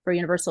 For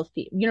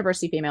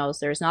university females,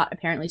 there is not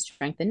apparently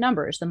strength in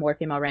numbers. The more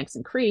female ranks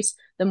increase,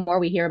 the more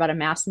we hear about a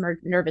mass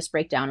nervous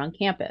breakdown on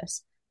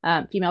campus.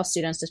 Female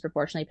students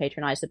disproportionately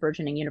patronize the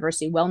burgeoning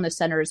university wellness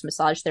centers,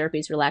 massage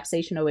therapies,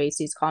 relaxation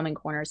oases, calming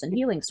corners, and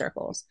healing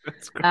circles.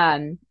 That's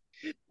great.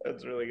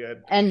 That's really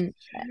good. And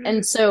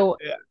so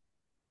yeah.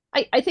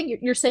 I think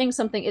you're saying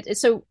something.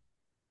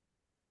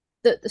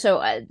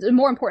 The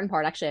more important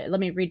part, actually,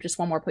 let me read just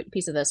one more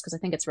piece of this because I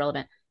think it's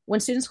relevant. When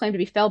students claim to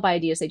be felled by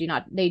ideas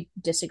they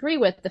disagree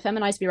with, the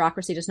feminized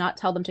bureaucracy does not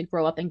tell them to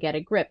grow up and get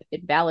a grip.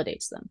 It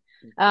validates them.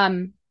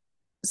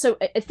 So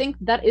I think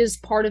that is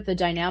part of the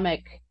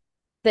dynamic.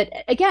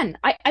 That again,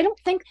 I don't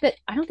think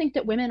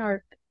that women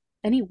are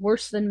any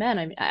worse than men.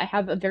 I mean, I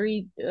have a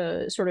very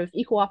sort of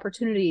equal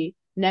opportunity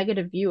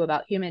negative view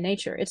about human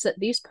nature. It's that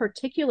these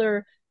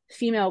particular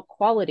female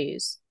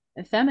qualities,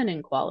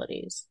 feminine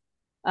qualities,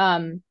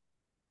 are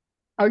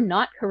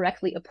not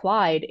correctly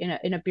applied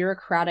in a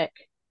bureaucratic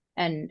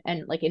and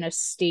like in a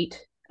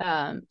state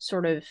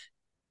sort of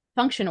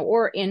function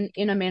or in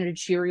a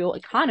managerial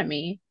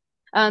economy.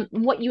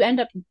 What you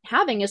end up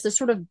having is this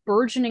sort of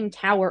burgeoning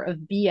tower of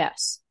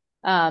BS.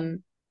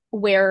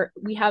 Where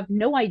we have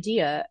no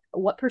idea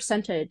what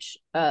percentage,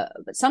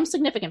 some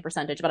significant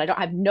percentage, but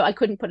I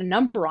couldn't put a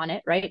number on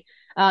it, right?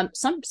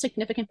 Some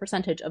significant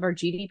percentage of our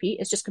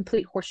GDP is just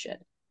complete horseshit.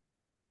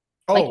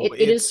 Like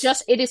it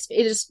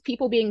is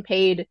people being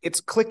paid. It's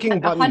clicking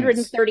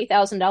buttons.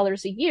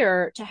 $130,000 a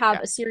year to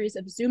have a series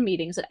of Zoom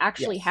meetings that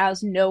actually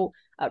has no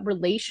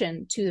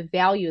relation to the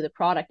value of the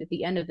product at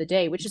the end of the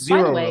day, which is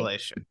zero by the way,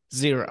 relation.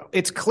 Zero.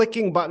 It's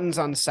clicking buttons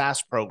on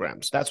SaaS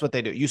programs. That's what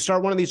they do. You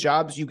start one of these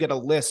jobs, you get a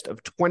list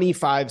of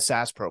 25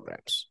 SaaS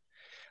programs,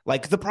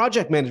 like the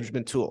project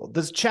management tool,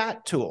 the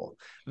chat tool,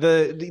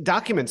 the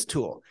documents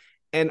tool,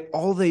 and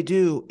all they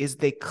do is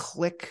they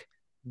click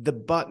the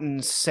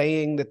button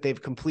saying that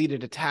they've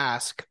completed a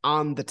task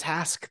on the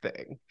task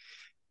thing.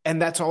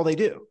 And that's all they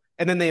do.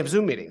 And then they have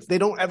Zoom meetings. They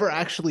don't ever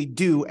actually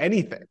do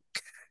anything.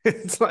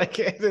 It's like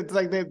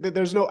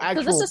there's no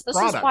actual this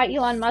is why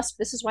Elon Musk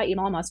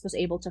was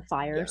able to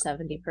fire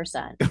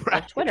 70%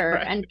 of Twitter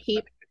and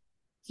keep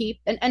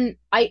and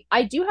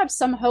I do have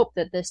some hope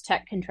that this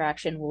tech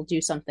contraction will do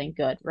something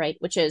good, right?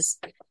 Which is,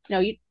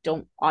 you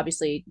don't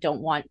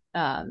want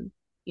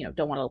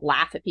don't want to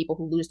laugh at people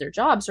who lose their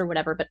jobs or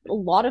whatever, but a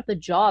lot of the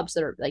jobs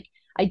that are like,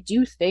 I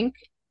do think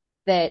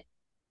that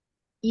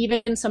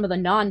even some of the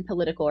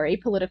non-political or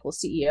apolitical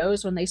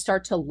CEOs, when they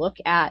start to look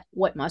at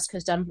what Musk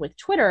has done with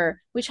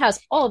Twitter, which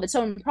has all of its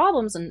own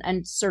problems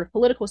and sort of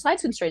political side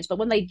constraints, but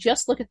when they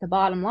just look at the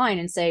bottom line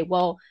and say,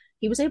 well,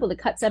 he was able to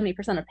cut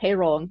 70% of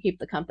payroll and keep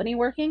the company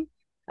working.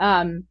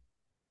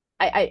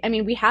 I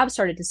mean, we have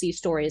started to see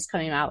stories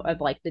coming out of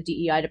like the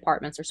DEI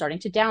departments are starting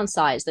to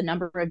downsize. The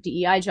number of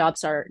DEI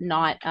jobs are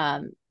not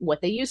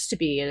what they used to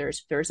be.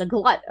 There's a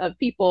glut of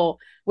people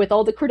with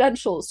all the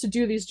credentials to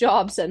do these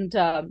jobs and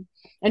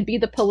be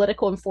the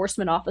political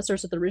enforcement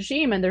officers of the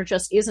regime. And there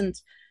just isn't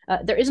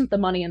the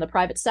money in the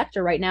private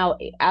sector right now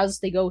as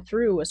they go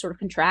through a sort of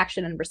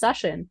contraction and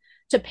recession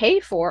to pay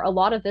for a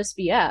lot of this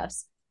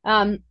BS.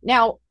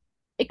 Now,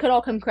 it could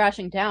all come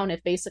crashing down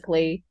if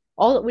basically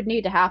all that would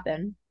need to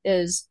happen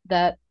is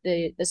that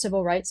the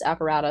civil rights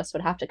apparatus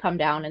would have to come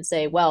down and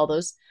say, well,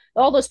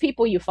 all those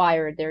people you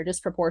fired, they're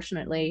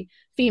disproportionately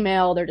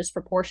female, they're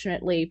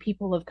disproportionately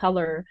people of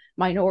color,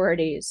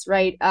 minorities,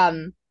 right?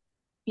 Elon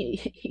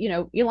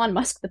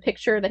Musk, the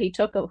picture that he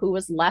took of who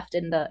was left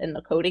in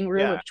the coding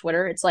room of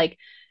Twitter, it's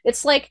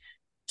like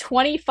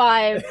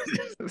 25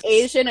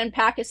 Asian and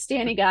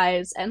Pakistani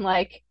guys and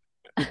like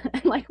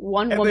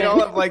one woman.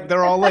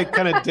 They're all like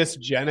kind of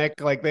dysgenic,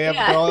 like they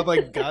all have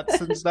like guts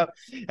and stuff,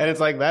 and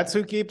it's like that's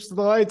who keeps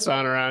the lights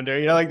on around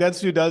here, like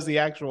that's who does the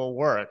actual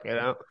work,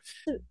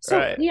 so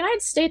right. The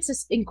United States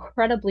is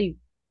incredibly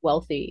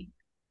wealthy,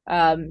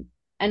 and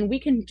we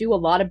can do a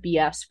lot of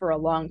BS for a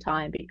long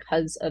time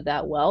because of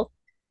that wealth,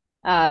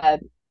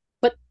 but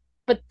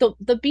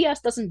the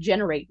BS doesn't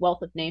generate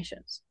wealth of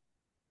nations,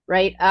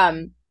 right?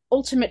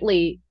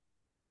 Ultimately,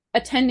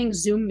 attending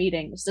Zoom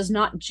meetings does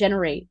not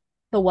generate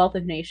the wealth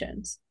of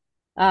nations.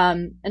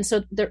 And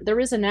so there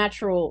is a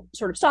natural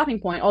sort of stopping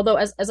point. Although,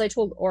 as I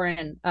told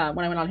Oren when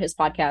I went on his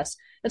podcast,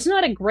 it's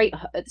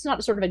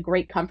not sort of a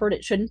great comfort.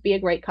 It shouldn't be a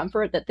great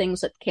comfort that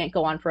things that can't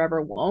go on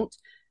forever won't,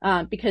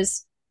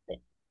 because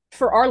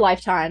for our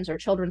lifetimes, or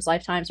children's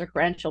lifetimes, or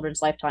grandchildren's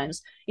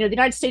lifetimes, the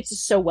United States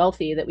is so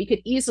wealthy that we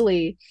could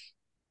easily,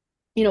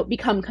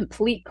 become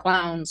complete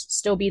clowns,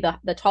 still be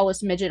the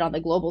tallest midget on the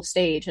global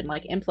stage, and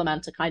like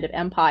implement a kind of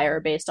empire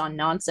based on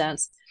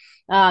nonsense.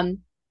 Um,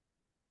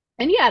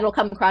 and yeah, it'll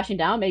come crashing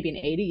down maybe in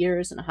 80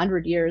 years, in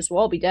 100 years,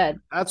 we'll all be dead.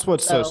 That's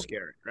what's so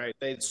scary, right?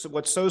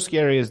 What's so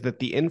scary is that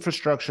the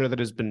infrastructure that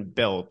has been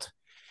built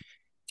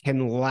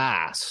can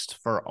last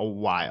for a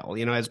while.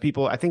 As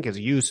people, I think, as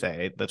you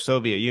say, the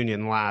Soviet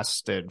Union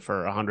lasted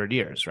for 100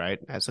 years, right?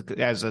 As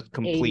a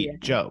complete 80,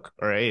 joke,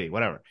 or 80,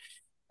 whatever.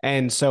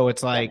 And so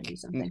it's like,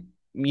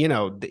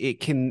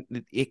 it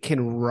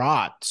can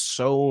rot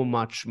so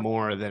much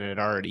more than it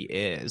already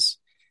is.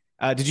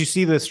 Did you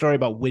see the story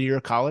about Whittier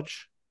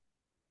College?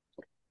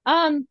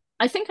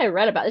 I think I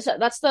read about this.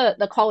 That's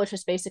the college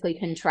just basically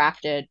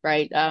contracted,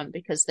 right?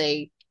 Because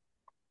they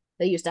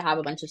used to have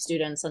a bunch of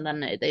students, and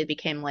then they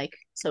became like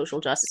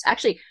social justice.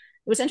 Actually, it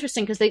was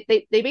interesting because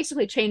they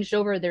basically changed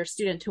over their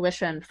student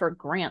tuition for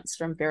grants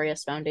from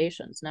various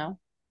foundations. No.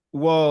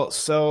 Well,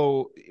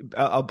 so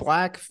a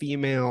black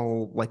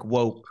female, like,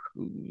 woke,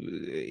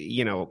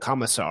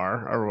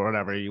 commissar, or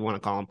whatever you want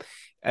to call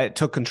him,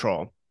 took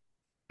control,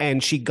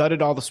 and she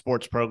gutted all the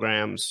sports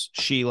programs.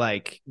 She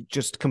like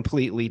just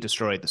completely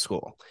destroyed the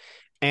school.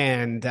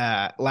 And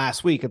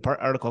last week, an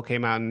article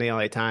came out in the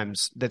LA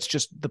Times that's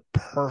just the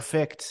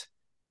perfect.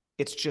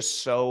 It's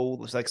just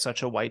it's like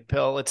such a white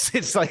pill.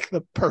 It's like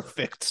the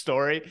perfect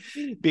story,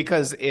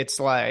 because it's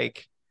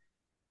like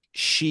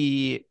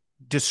she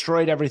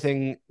destroyed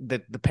everything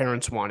that the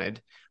parents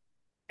wanted.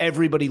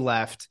 Everybody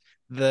left.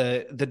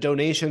 The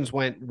donations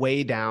went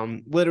way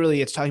down.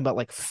 Literally, it's talking about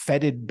like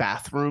fetid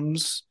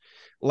bathrooms.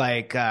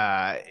 Like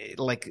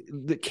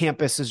the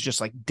campus is just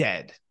like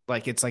dead.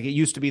 Like it's like it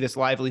used to be this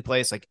lively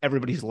place. Like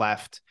everybody's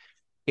left.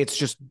 It's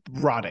just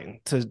rotting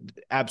to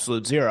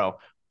absolute zero.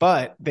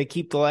 But they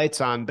keep the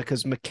lights on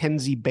because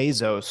Mackenzie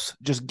Bezos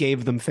just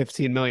gave them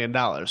 $15 million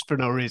for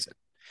no reason,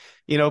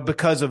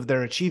 because of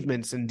their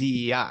achievements in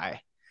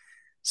DEI.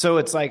 So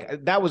it's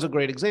like, that was a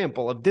great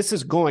example of this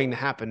is going to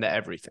happen to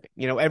everything.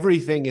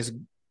 Everything is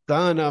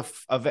gonna,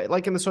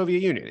 like in the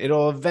Soviet Union,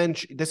 it'll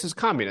eventually, this is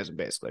communism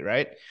basically,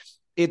 right?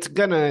 It's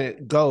gonna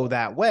go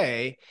that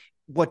way.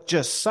 What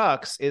just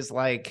sucks is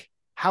like,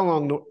 how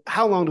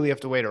long do we have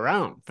to wait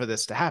around for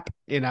this to happen?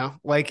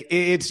 Like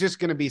it's just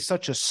going to be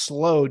such a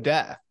slow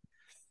death.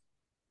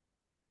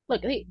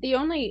 Look, the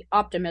only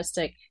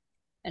optimistic,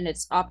 and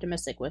it's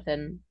optimistic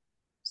within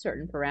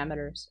certain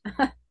parameters,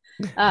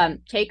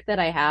 take that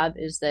I have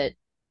is that,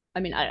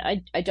 I mean,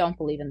 I don't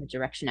believe in the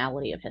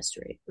directionality of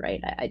history, right?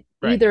 Right,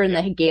 either in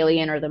the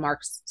Hegelian or the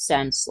Marx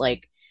sense,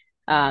 like,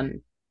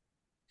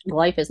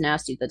 life is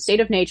nasty. The state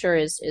of nature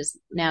is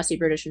nasty,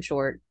 British, and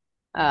short.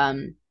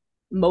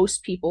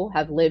 Most people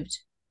have lived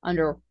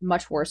under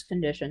much worse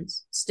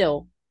conditions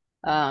still,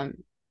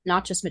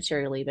 not just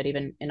materially, but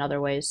even in other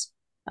ways,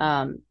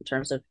 in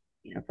terms of,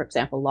 for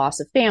example,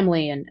 loss of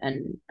family,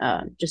 and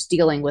just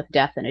dealing with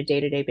death on a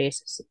day-to-day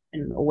basis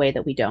in a way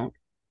that we don't.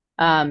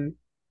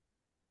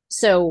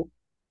 So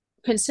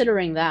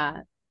considering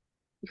that,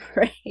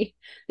 right,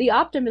 the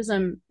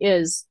optimism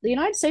is the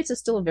United States is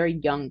still a very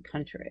young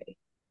country.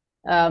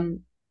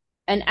 And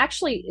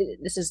actually,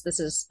 this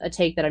is a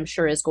take that I'm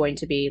sure is going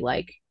to be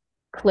like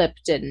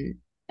clipped and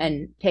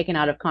taken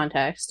out of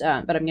context,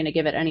 but I'm going to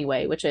give it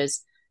anyway, which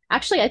is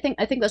actually I think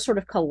the sort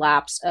of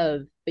collapse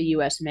of the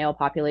U.S. male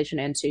population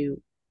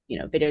into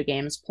video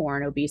games,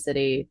 porn,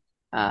 obesity.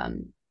 Not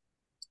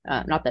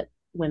that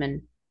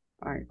women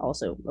aren't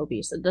also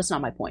obese. That's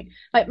not my point.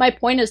 My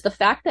point is the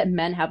fact that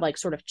men have like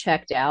sort of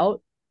checked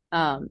out.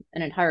 An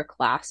entire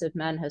class of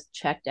men has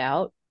checked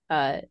out.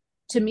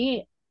 To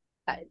me,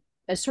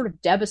 as sort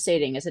of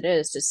devastating as it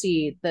is to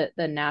see the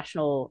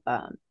national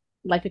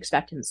life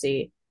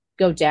expectancy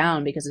go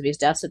down because of these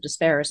deaths of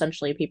despair,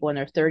 essentially people in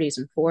their 30s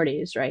and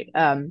 40s, right?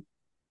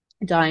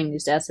 Dying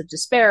these deaths of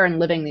despair and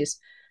living these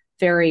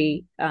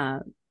very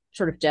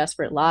sort of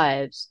desperate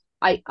lives.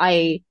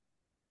 I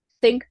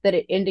think that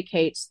it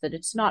indicates that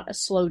it's not a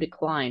slow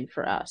decline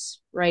for us,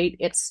 right?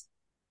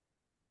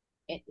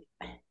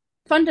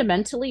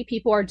 Fundamentally,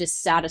 people are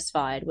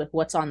dissatisfied with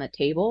what's on the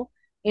table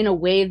in a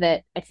way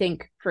that I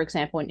think, for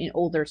example, in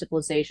older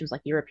civilizations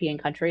like European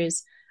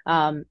countries,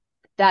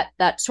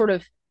 that sort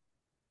of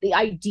the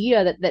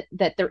idea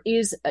that there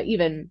is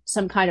even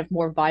some kind of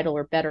more vital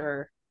or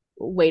better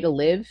way to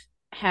live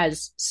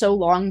has so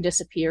long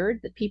disappeared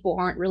that people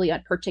aren't really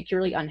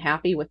particularly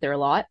unhappy with their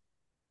lot.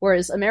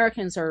 Whereas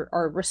Americans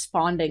are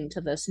responding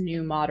to this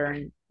new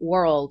modern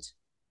world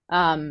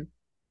in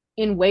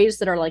ways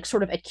that are like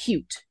sort of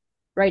acute,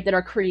 right? That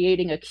are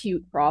creating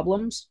acute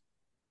problems.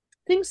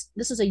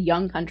 This is a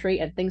young country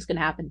and things can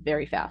happen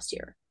very fast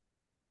here,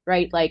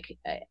 right? Like,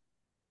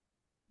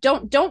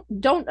 don't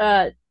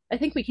I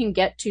think we can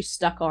get too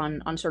stuck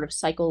on sort of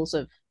cycles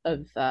of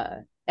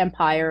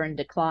empire and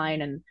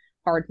decline, and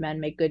hard men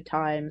make good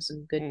times,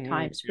 and good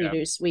times Yeah.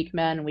 produce weak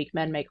men, and weak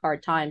men make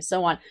hard times,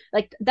 so on.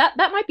 Like that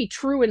might be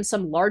true in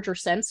some larger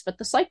sense, but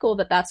the cycle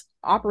that's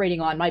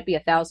operating on might be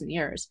 1,000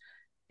 years.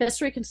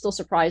 History can still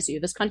surprise you.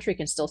 This country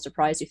can still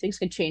surprise you. Things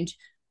can change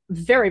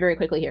very, very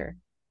quickly here.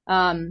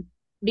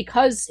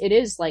 Because it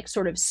is like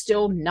sort of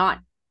still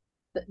not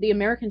the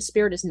American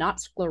spirit is not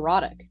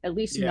sclerotic, at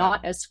least Yeah.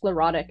 not as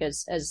sclerotic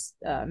as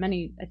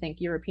many, I think,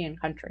 European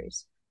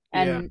countries.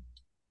 Yeah. And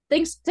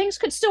things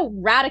could still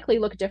radically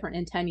look different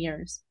in 10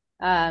 years.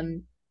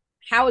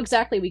 How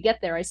exactly we get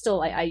there, I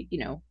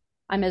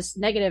I'm as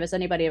negative as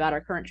anybody about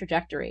our current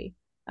trajectory.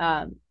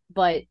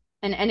 But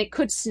and it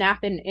could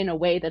snap in a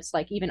way that's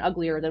like even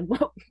uglier than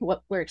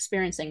what we're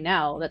experiencing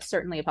now. That's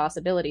certainly a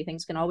possibility.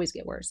 Things can always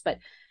get worse, but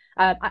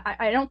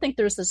I don't think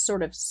there's this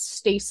sort of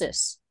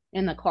stasis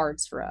in the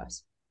cards for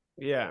us.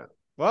 Yeah.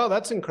 Well,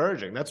 that's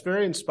encouraging. That's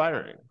very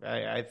inspiring.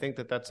 I think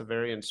that's a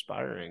very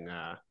inspiring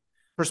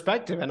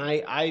perspective, and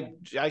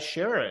I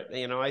share it.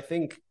 I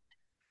think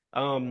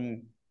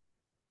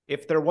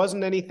if there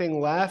wasn't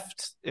anything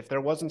left, if there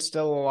wasn't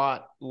still a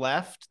lot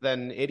left,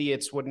 then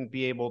idiots wouldn't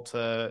be able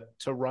to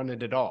run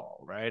it at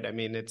all, right? I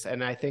mean,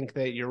 and I think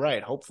that you're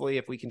right. Hopefully,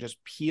 if we can just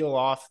peel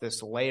off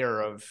this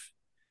layer of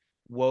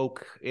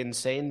woke,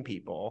 insane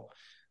people,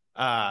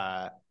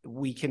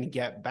 we can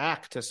get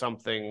back to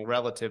something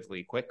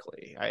relatively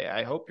quickly.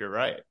 I hope you're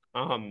right.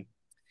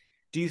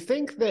 Do you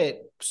think that,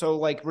 so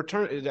like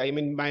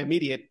my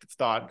immediate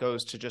thought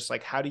goes to just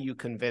like, how do you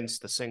convince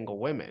the single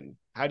women?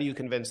 How do you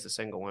convince the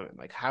single women?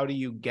 Like, how do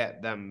you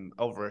get them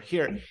over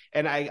here?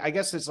 And I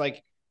guess it's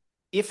like,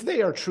 if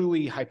they are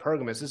truly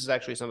hypergamous, this is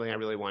actually something I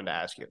really wanted to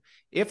ask you.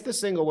 If the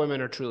single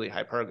women are truly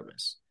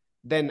hypergamous,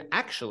 then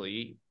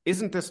actually,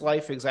 isn't this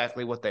life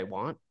exactly what they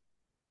want?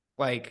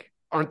 Like,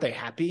 aren't they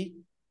happy?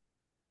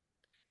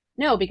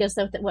 No, because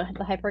what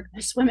the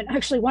hypergamous women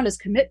actually want is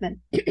commitment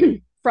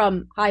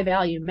from high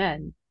value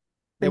men,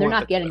 and they're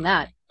not getting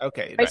that.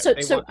 Okay, right.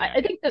 So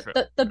I think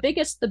that the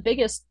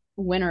biggest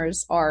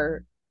winners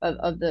are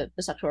of the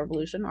sexual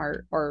revolution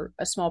are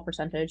a small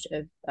percentage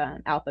of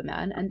alpha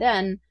men, and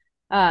then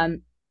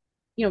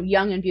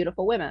young and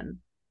beautiful women.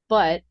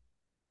 But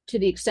to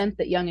the extent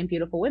that young and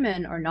beautiful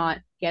women are not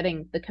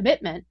getting the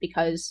commitment,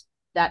 because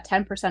that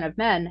 10% of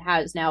men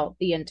has now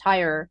the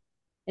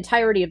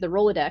entirety of the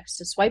Rolodex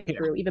to swipe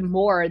through, even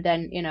more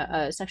than in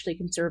a sexually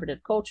conservative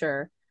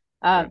culture.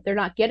 They're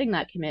not getting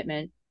that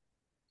commitment,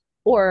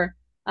 or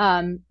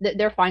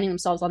they're finding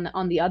themselves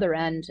on the other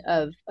end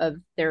of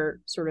their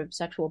sort of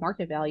sexual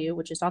market value,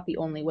 which is not the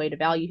only way to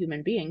value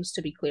human beings,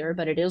 to be clear,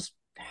 but it is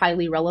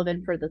highly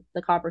relevant for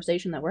the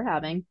conversation that we're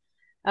having.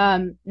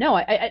 No,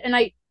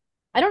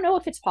 I don't know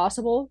if it's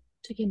possible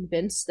to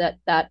convince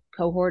that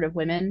cohort of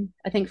women.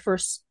 I think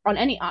first on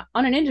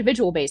an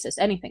individual basis,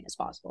 anything is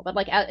possible, but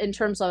like in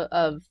terms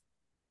of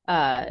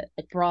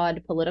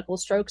broad political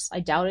strokes, I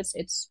doubt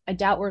I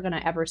doubt we're going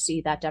to ever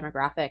see that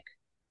demographic,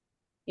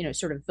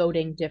 sort of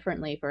voting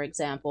differently, for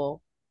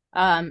example.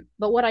 But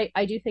what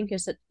I do think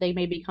is that they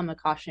may become a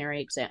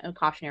cautionary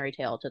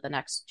tale to the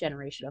next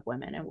generation of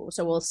women, and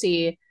so we'll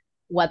see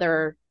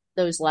whether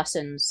those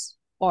lessons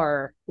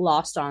are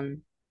lost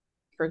on,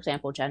 for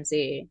example, Gen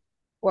Z,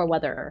 or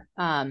whether,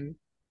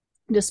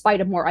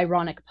 despite a more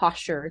ironic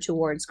posture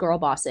towards girl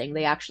bossing,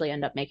 they actually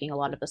end up making a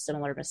lot of the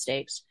similar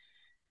mistakes.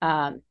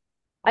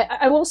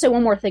 I will say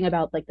one more thing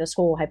about like this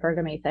whole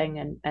hypergamy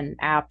thing and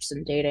apps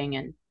and dating,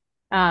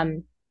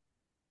 and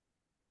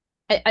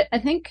I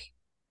think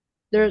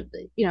there,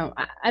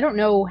 I don't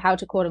know how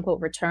to quote unquote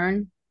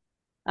return.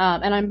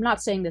 And I'm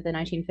not saying that the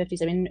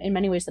 1950s, I mean, in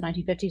many ways, the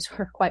 1950s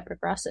were quite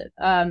progressive.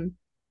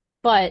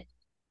 But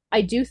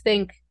I do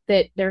think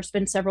that there's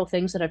been several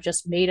things that have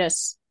just made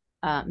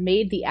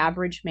the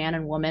average man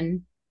and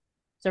woman,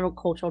 several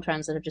cultural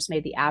trends that have just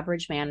made the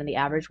average man and the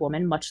average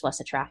woman much less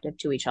attractive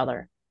to each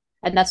other.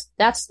 And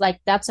that's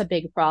a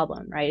big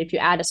problem, right?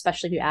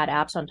 Especially if you add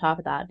apps on top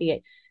of that,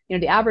 the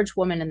average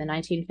woman in the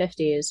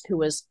 1950s who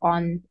was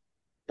on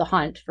the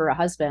hunt for a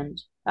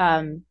husband,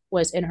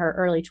 was in her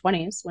early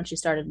 20s when she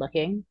started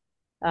looking.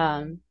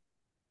 A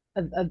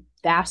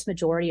vast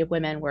majority of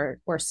women were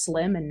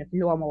slim and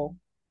normal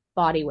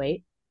body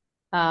weight.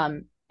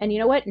 And you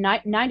know what?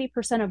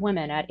 90% of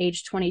women at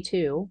age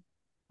 22,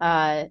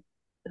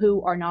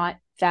 who are not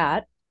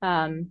fat,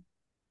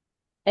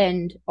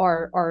 and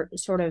are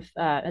sort of,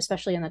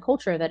 especially in the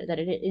culture that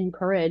it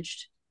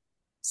encouraged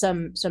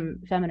some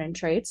feminine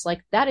traits,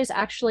 like that is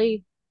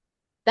actually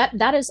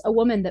that is a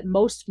woman that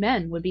most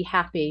men would be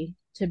happy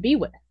to be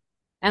with.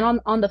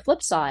 And on the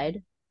flip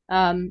side,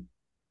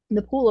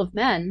 the pool of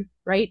men,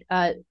 right?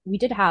 We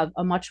did have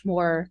a much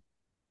more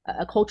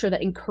a culture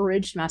that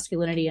encouraged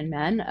masculinity in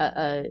men,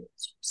 a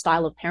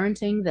style of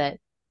parenting that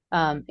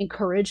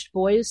encouraged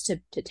boys to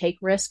take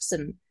risks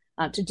and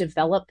to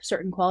develop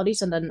certain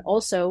qualities, and then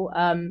also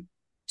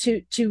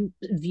to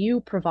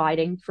view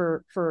providing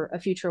for a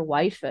future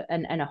wife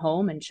and a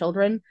home and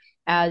children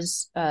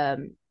as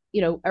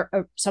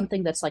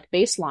something that's like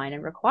baseline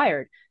and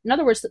required. In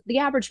other words, the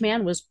average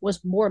man was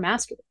more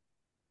masculine.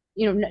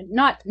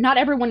 not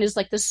everyone is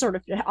like this sort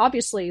of,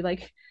 obviously,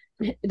 like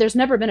there's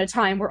never been a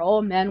time where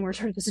all men were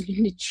sort of this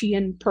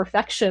Nietzschean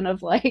perfection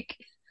of like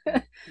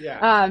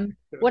Yeah.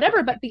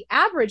 whatever, but the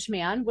average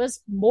man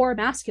was more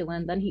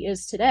masculine than he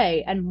is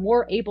today and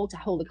more able to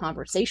hold a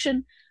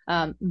conversation,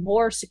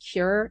 more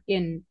secure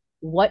in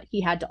what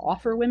he had to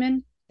offer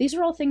women. These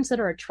are all things that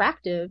are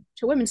attractive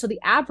to women. So the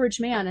average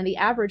man and the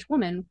average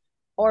woman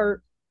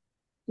are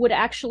would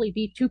actually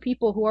be two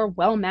people who are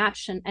well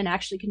matched and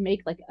actually can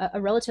make like a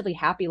relatively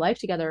happy life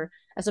together,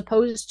 as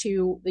opposed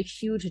to the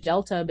huge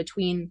delta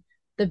between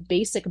the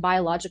basic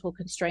biological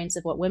constraints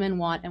of what women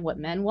want and what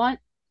men want,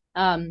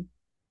 um,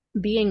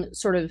 being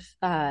sort of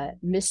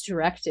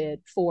misdirected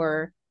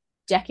for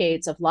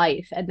decades of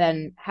life, and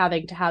then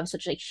having to have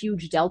such a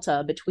huge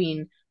delta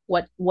between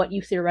what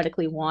you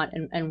theoretically want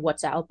and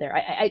what's out there.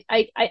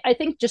 I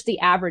think just the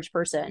average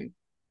person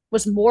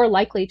was more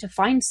likely to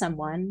find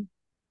someone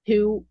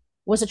who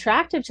was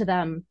attractive to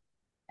them.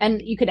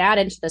 And you could add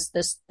into this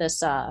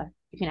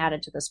you can add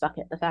into this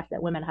bucket the fact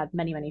that women have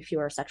many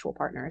fewer sexual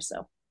partners.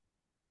 So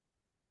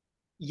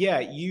Yeah,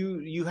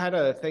 you had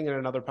a thing in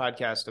another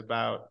podcast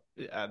about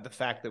the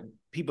fact that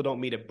people don't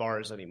meet at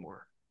bars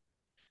anymore,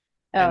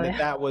 oh and yeah.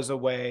 that was a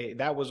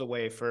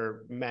way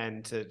for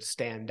men to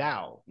stand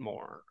out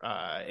more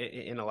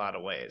in a lot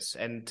of ways,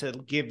 and to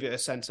give a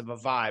sense of a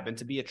vibe, and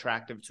to be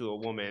attractive to a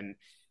woman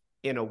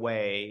in a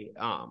way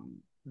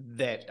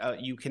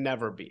that you can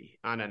never be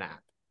on an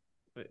app.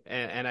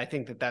 And I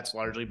think that that's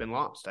largely been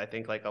lost. I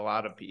think like a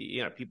lot of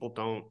people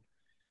don't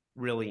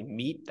really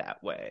meet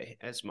that way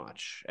as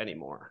much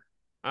anymore,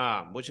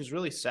 which is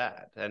really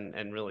sad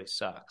and really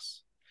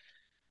sucks.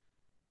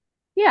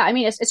 Yeah, I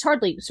mean, it's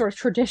hardly sort of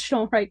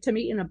traditional, right, to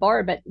meet in a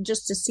bar, but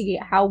just to see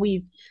how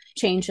we've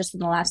changed just in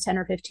the last 10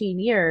 or 15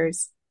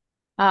 years,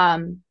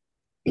 um,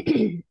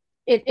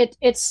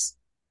 it's,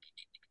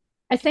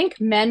 I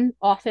think men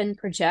often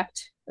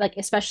project, like,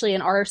 especially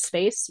in our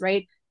space,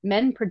 right?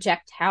 Men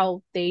project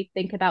how they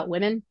think about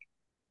women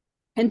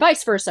and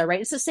vice versa,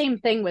 right? It's the same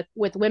thing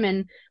with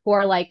women who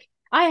are like,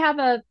 I have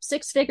a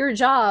six-figure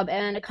job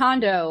and a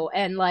condo,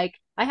 and like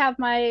I have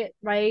I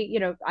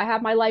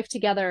have my life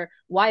together.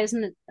 Why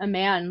isn't a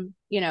man,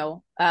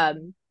 why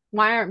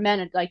aren't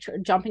men like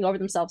jumping over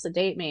themselves to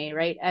date me,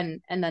 right?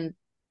 And then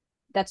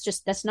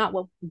that's not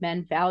what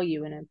men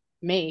value in a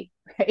mate,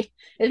 right?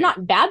 They're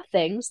not bad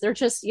things. They're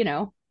just,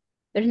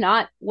 they're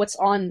not what's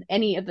on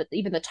any of the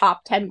even the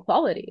top 10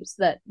 qualities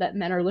that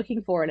men are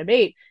looking for in a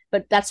mate,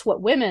 but that's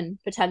what women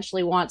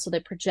potentially want, so they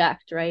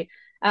project, right?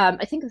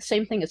 I think the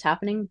same thing is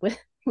happening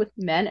with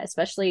men,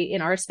 especially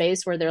in our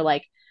space, where they're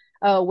like,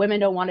 oh, women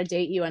don't want to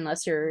date you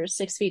unless you're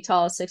 6 feet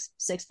tall,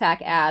 six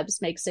pack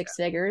abs, make six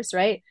figures,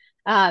 right?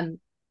 um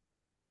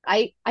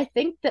I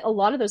think that a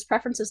lot of those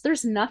preferences,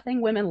 there's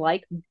nothing women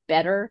like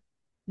better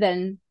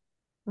than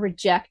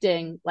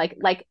rejecting,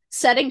 like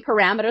setting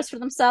parameters for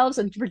themselves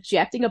and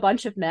rejecting a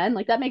bunch of men.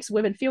 Like that makes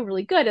women feel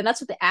really good, and that's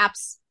what the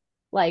apps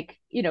like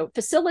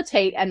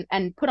facilitate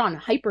and put on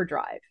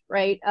hyperdrive,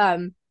 right?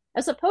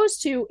 As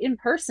opposed to in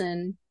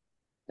person.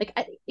 Like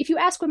if you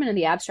ask women in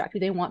the abstract, do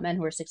they want men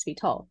who are 6 feet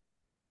tall,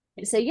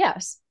 they say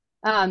yes.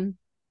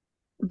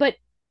 But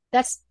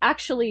that's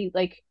actually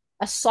like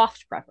a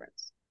soft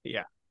preference.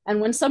 Yeah. And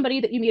when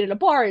somebody that you meet at a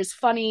bar is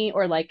funny,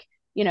 or like,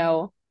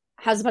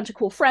 has a bunch of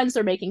cool friends,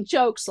 they're making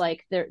jokes,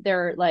 like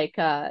they're like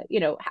a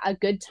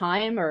good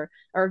time, or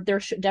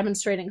they're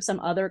demonstrating some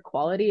other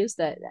qualities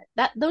that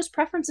those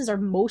preferences are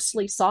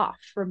mostly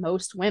soft for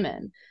most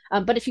women.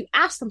 But if you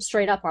ask them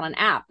straight up on an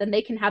app, then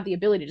they can have the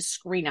ability to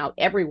screen out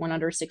everyone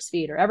under 6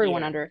 feet or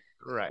everyone under.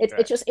 Right.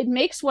 It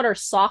makes what are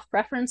soft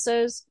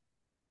preferences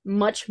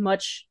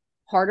much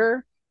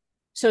harder,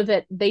 so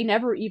that they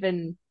never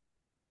even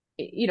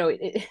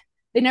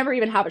they never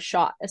even have a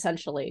shot,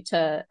 essentially,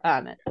 to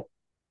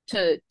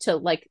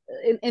like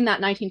in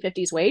that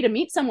 1950s way, to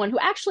meet someone who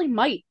actually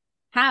might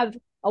have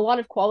a lot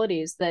of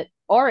qualities that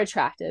are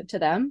attractive to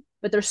them,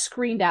 but they're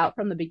screened out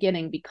from the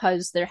beginning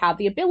because they have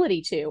the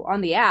ability to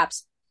on the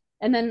apps.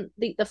 And then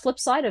the flip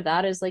side of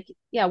that is like,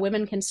 yeah,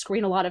 women can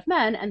screen a lot of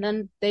men, and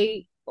then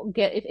they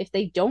get, if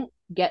they don't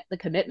get the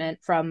commitment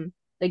from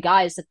the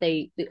guys that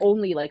the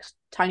only like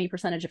tiny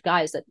percentage of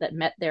guys that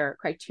met their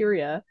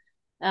criteria,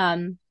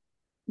 then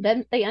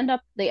they end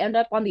up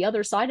on the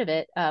other side of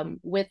it,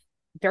 with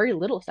very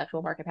little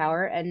sexual market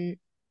power. And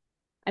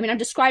I mean, I'm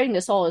describing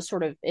this all as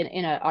sort of in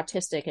an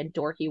autistic and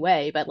dorky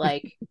way, but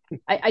like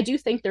I do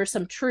think there's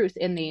some truth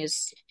in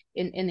these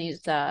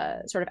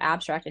sort of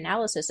abstract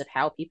analysis of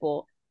how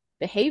people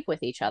behave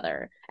with each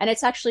other. And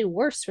it's actually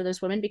worse for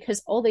those women,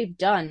 because all they've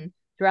done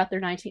throughout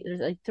their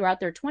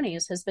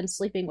 20s has been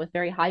sleeping with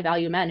very high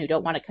value men who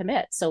don't want to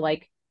commit. So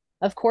like,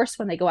 of course,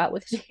 when they go out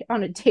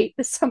on a date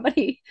with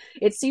somebody,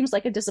 it seems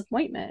like a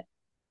disappointment.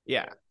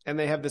 Yeah. And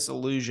they have this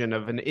illusion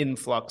of an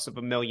influx of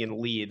a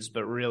million leads,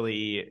 but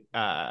really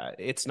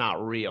it's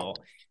not real.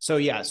 So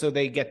yeah, so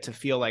they get to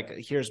feel like,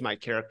 here's my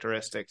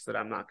characteristics that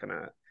I'm not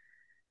gonna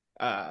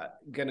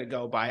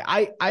go by.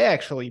 I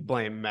actually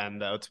blame men,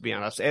 though, to be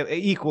honest,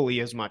 equally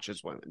as much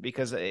as women,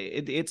 because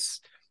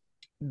it's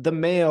the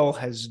male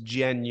has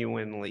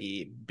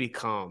genuinely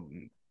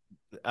become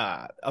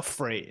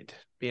afraid.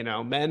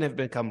 Men have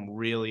become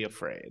really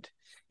afraid.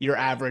 Your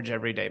average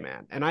everyday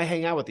man. And I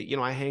hang out with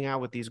I hang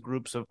out with these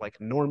groups of like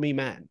normie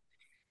men,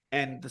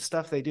 and the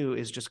stuff they do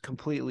is just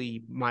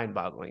completely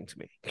mind-boggling to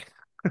me.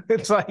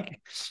 It's like,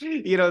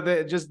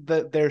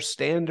 their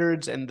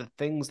standards and the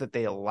things that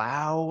they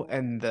allow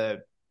and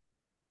the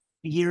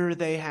fear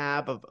they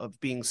have of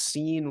being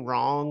seen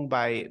wrong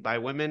by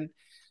women,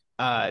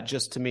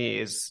 just to me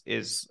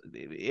is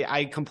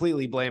I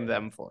completely blame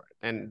them for it,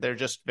 and they're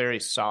just very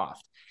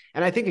soft.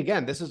 And I think,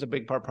 again, this is a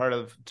big part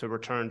of, to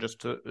return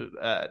just to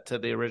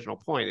the original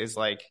point, is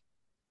like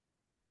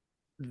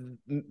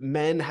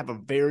men have a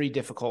very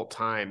difficult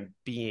time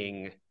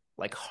being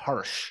like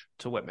harsh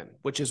to women,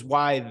 which is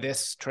why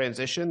this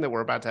transition that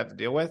we're about to have to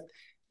deal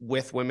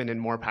with women in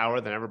more power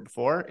than ever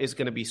before is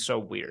going to be so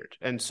weird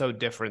and so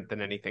different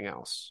than anything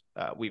else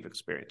we've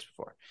experienced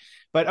before.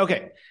 But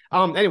okay.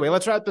 Anyway,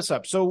 let's wrap this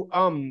up. So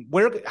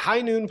where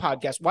High Noon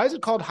Podcast, why is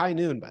it called High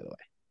Noon, by the way?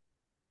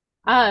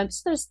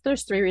 So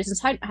there's three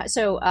reasons. That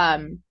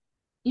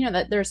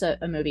there's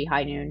a movie,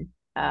 High Noon,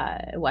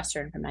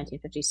 Western from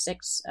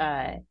 1956.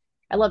 I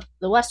love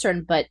the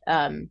Western, but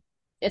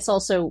it's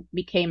also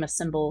became a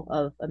symbol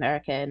of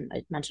America. And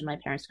I mentioned my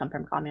parents come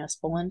from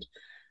communist Poland.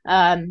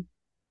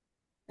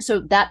 So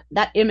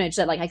that image,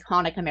 that like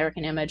iconic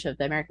American image of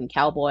the American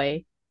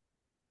cowboy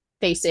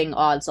facing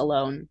odds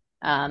alone,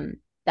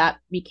 that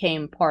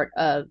became part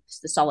of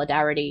the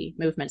solidarity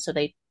movement. So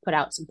they put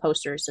out some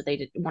posters. So they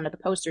did one of the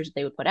posters that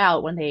they would put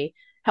out when they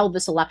held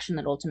this election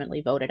that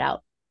ultimately voted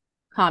out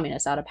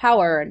communists out of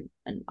power.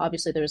 And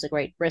obviously there was a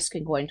great risk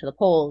in going to the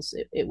polls.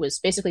 It was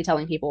basically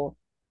telling people,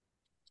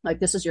 like,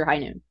 this is your high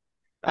noon.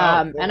 Cool.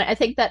 And I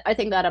think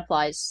that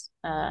applies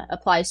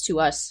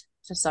to us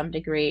to some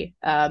degree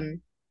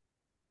in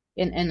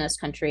this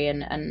country.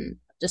 And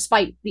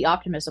despite the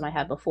optimism I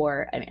had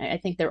before, I mean, I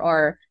think there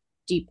are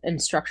deep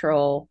and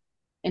structural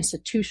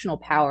institutional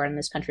power in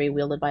this country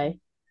wielded by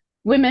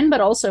women, but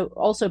also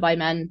by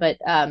men, but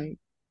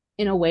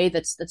in a way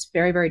that's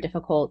very, very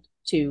difficult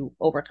to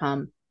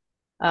overcome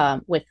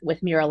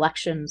with mere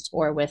elections,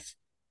 or with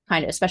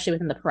kind of, especially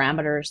within the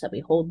parameters that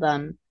we hold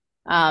them.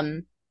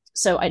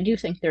 So I do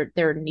think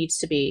there needs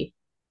to be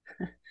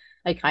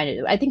I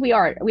think we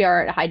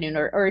are at high noon,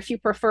 or if you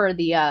prefer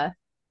the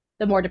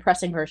more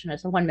depressing version,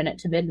 is the 1 minute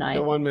to midnight.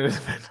 The 1 minute to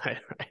midnight,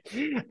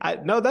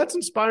 right? No, that's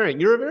inspiring.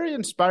 You're a very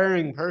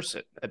inspiring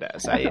person,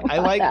 Inez. I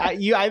like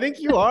you. I think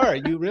you are.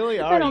 You really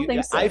are. I don't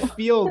think so. I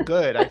feel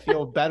good. I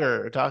feel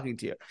better talking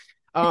to you.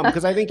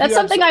 Because I think that's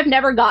something I've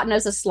never gotten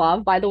as a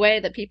Slav, by the way,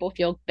 that people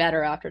feel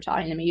better after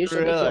talking to me.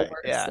 Usually really? They feel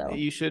worse. Yeah, so.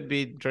 You should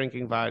be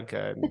drinking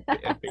vodka and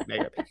big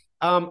makeup.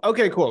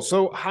 Okay, cool.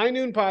 So High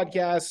Noon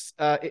Podcast,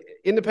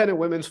 Independent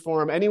Women's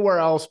Forum. Anywhere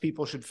else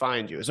people should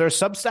find you? Is there a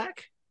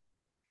Substack?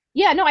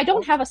 Yeah, no, I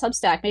don't have a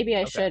Substack. Maybe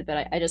I should, but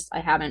I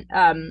haven't.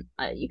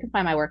 You can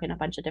find my work in a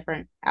bunch of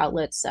different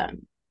outlets,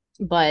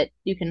 but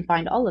you can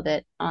find all of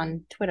it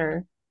on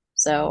Twitter.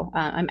 So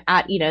I'm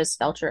at Inez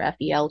Feltscher,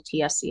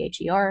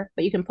 Feltscher,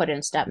 but you can put in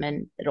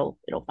Stepman. It'll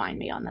find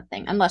me on that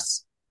thing,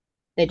 unless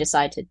they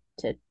decide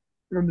to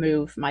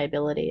remove my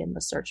ability in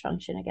the search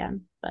function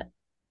again. But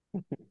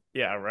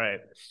yeah,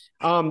 right.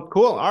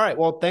 Cool. All right.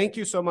 Well, thank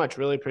you so much.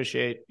 Really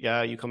appreciate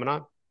you coming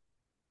on.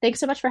 Thanks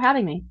so much for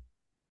having me.